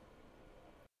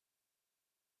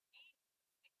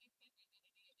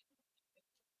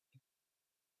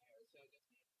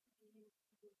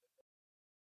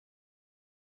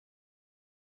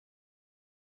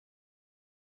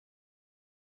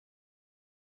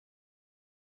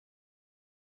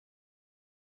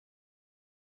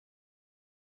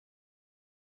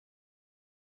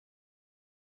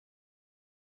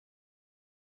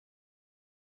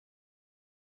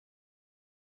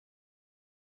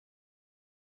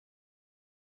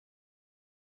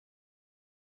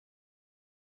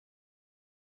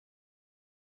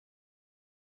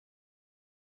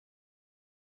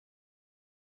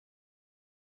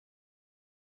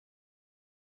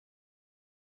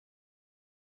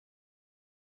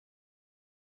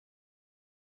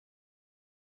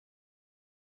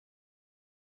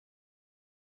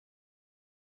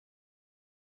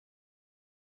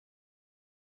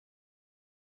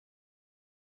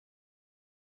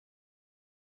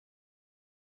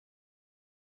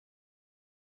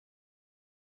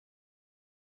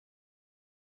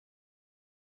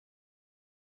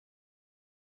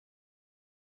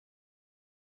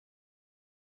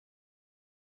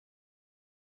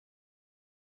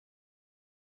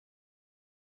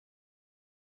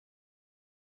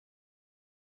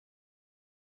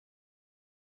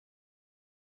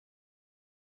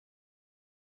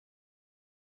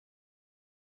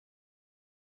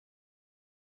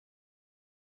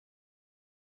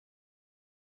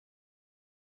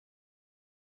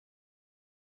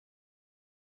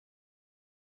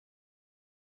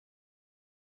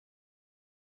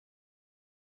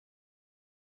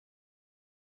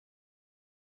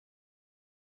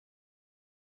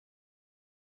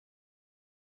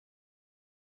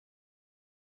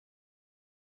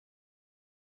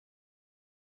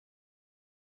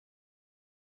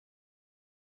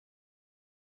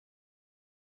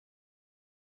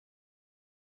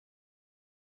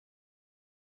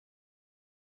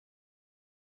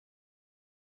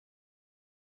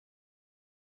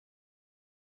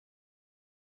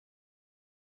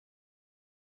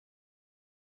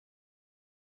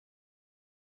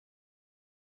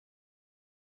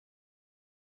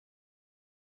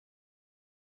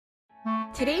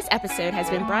 Today's episode has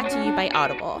been brought to you by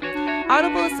Audible.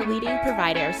 Audible is the leading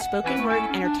provider of spoken word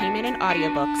entertainment and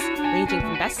audiobooks, ranging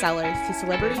from bestsellers to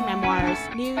celebrity memoirs,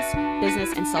 news,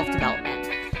 business, and self-development.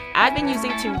 I've been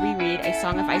using to reread A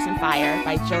Song of Ice and Fire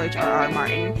by George R.R.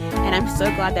 Martin, and I'm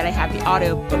so glad that I have the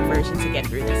audiobook version to get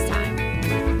through this time.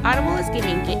 Audible is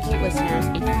giving Get Cute listeners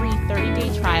a free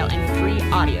 30-day trial and free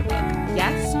audiobook.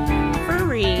 Yes,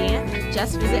 free.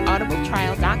 Just visit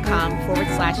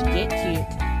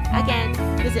audibletrial.com/getcute. Again,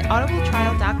 visit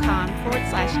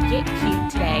audibletrial.com/getcute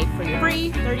today for your free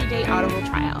 30-day Audible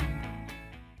trial.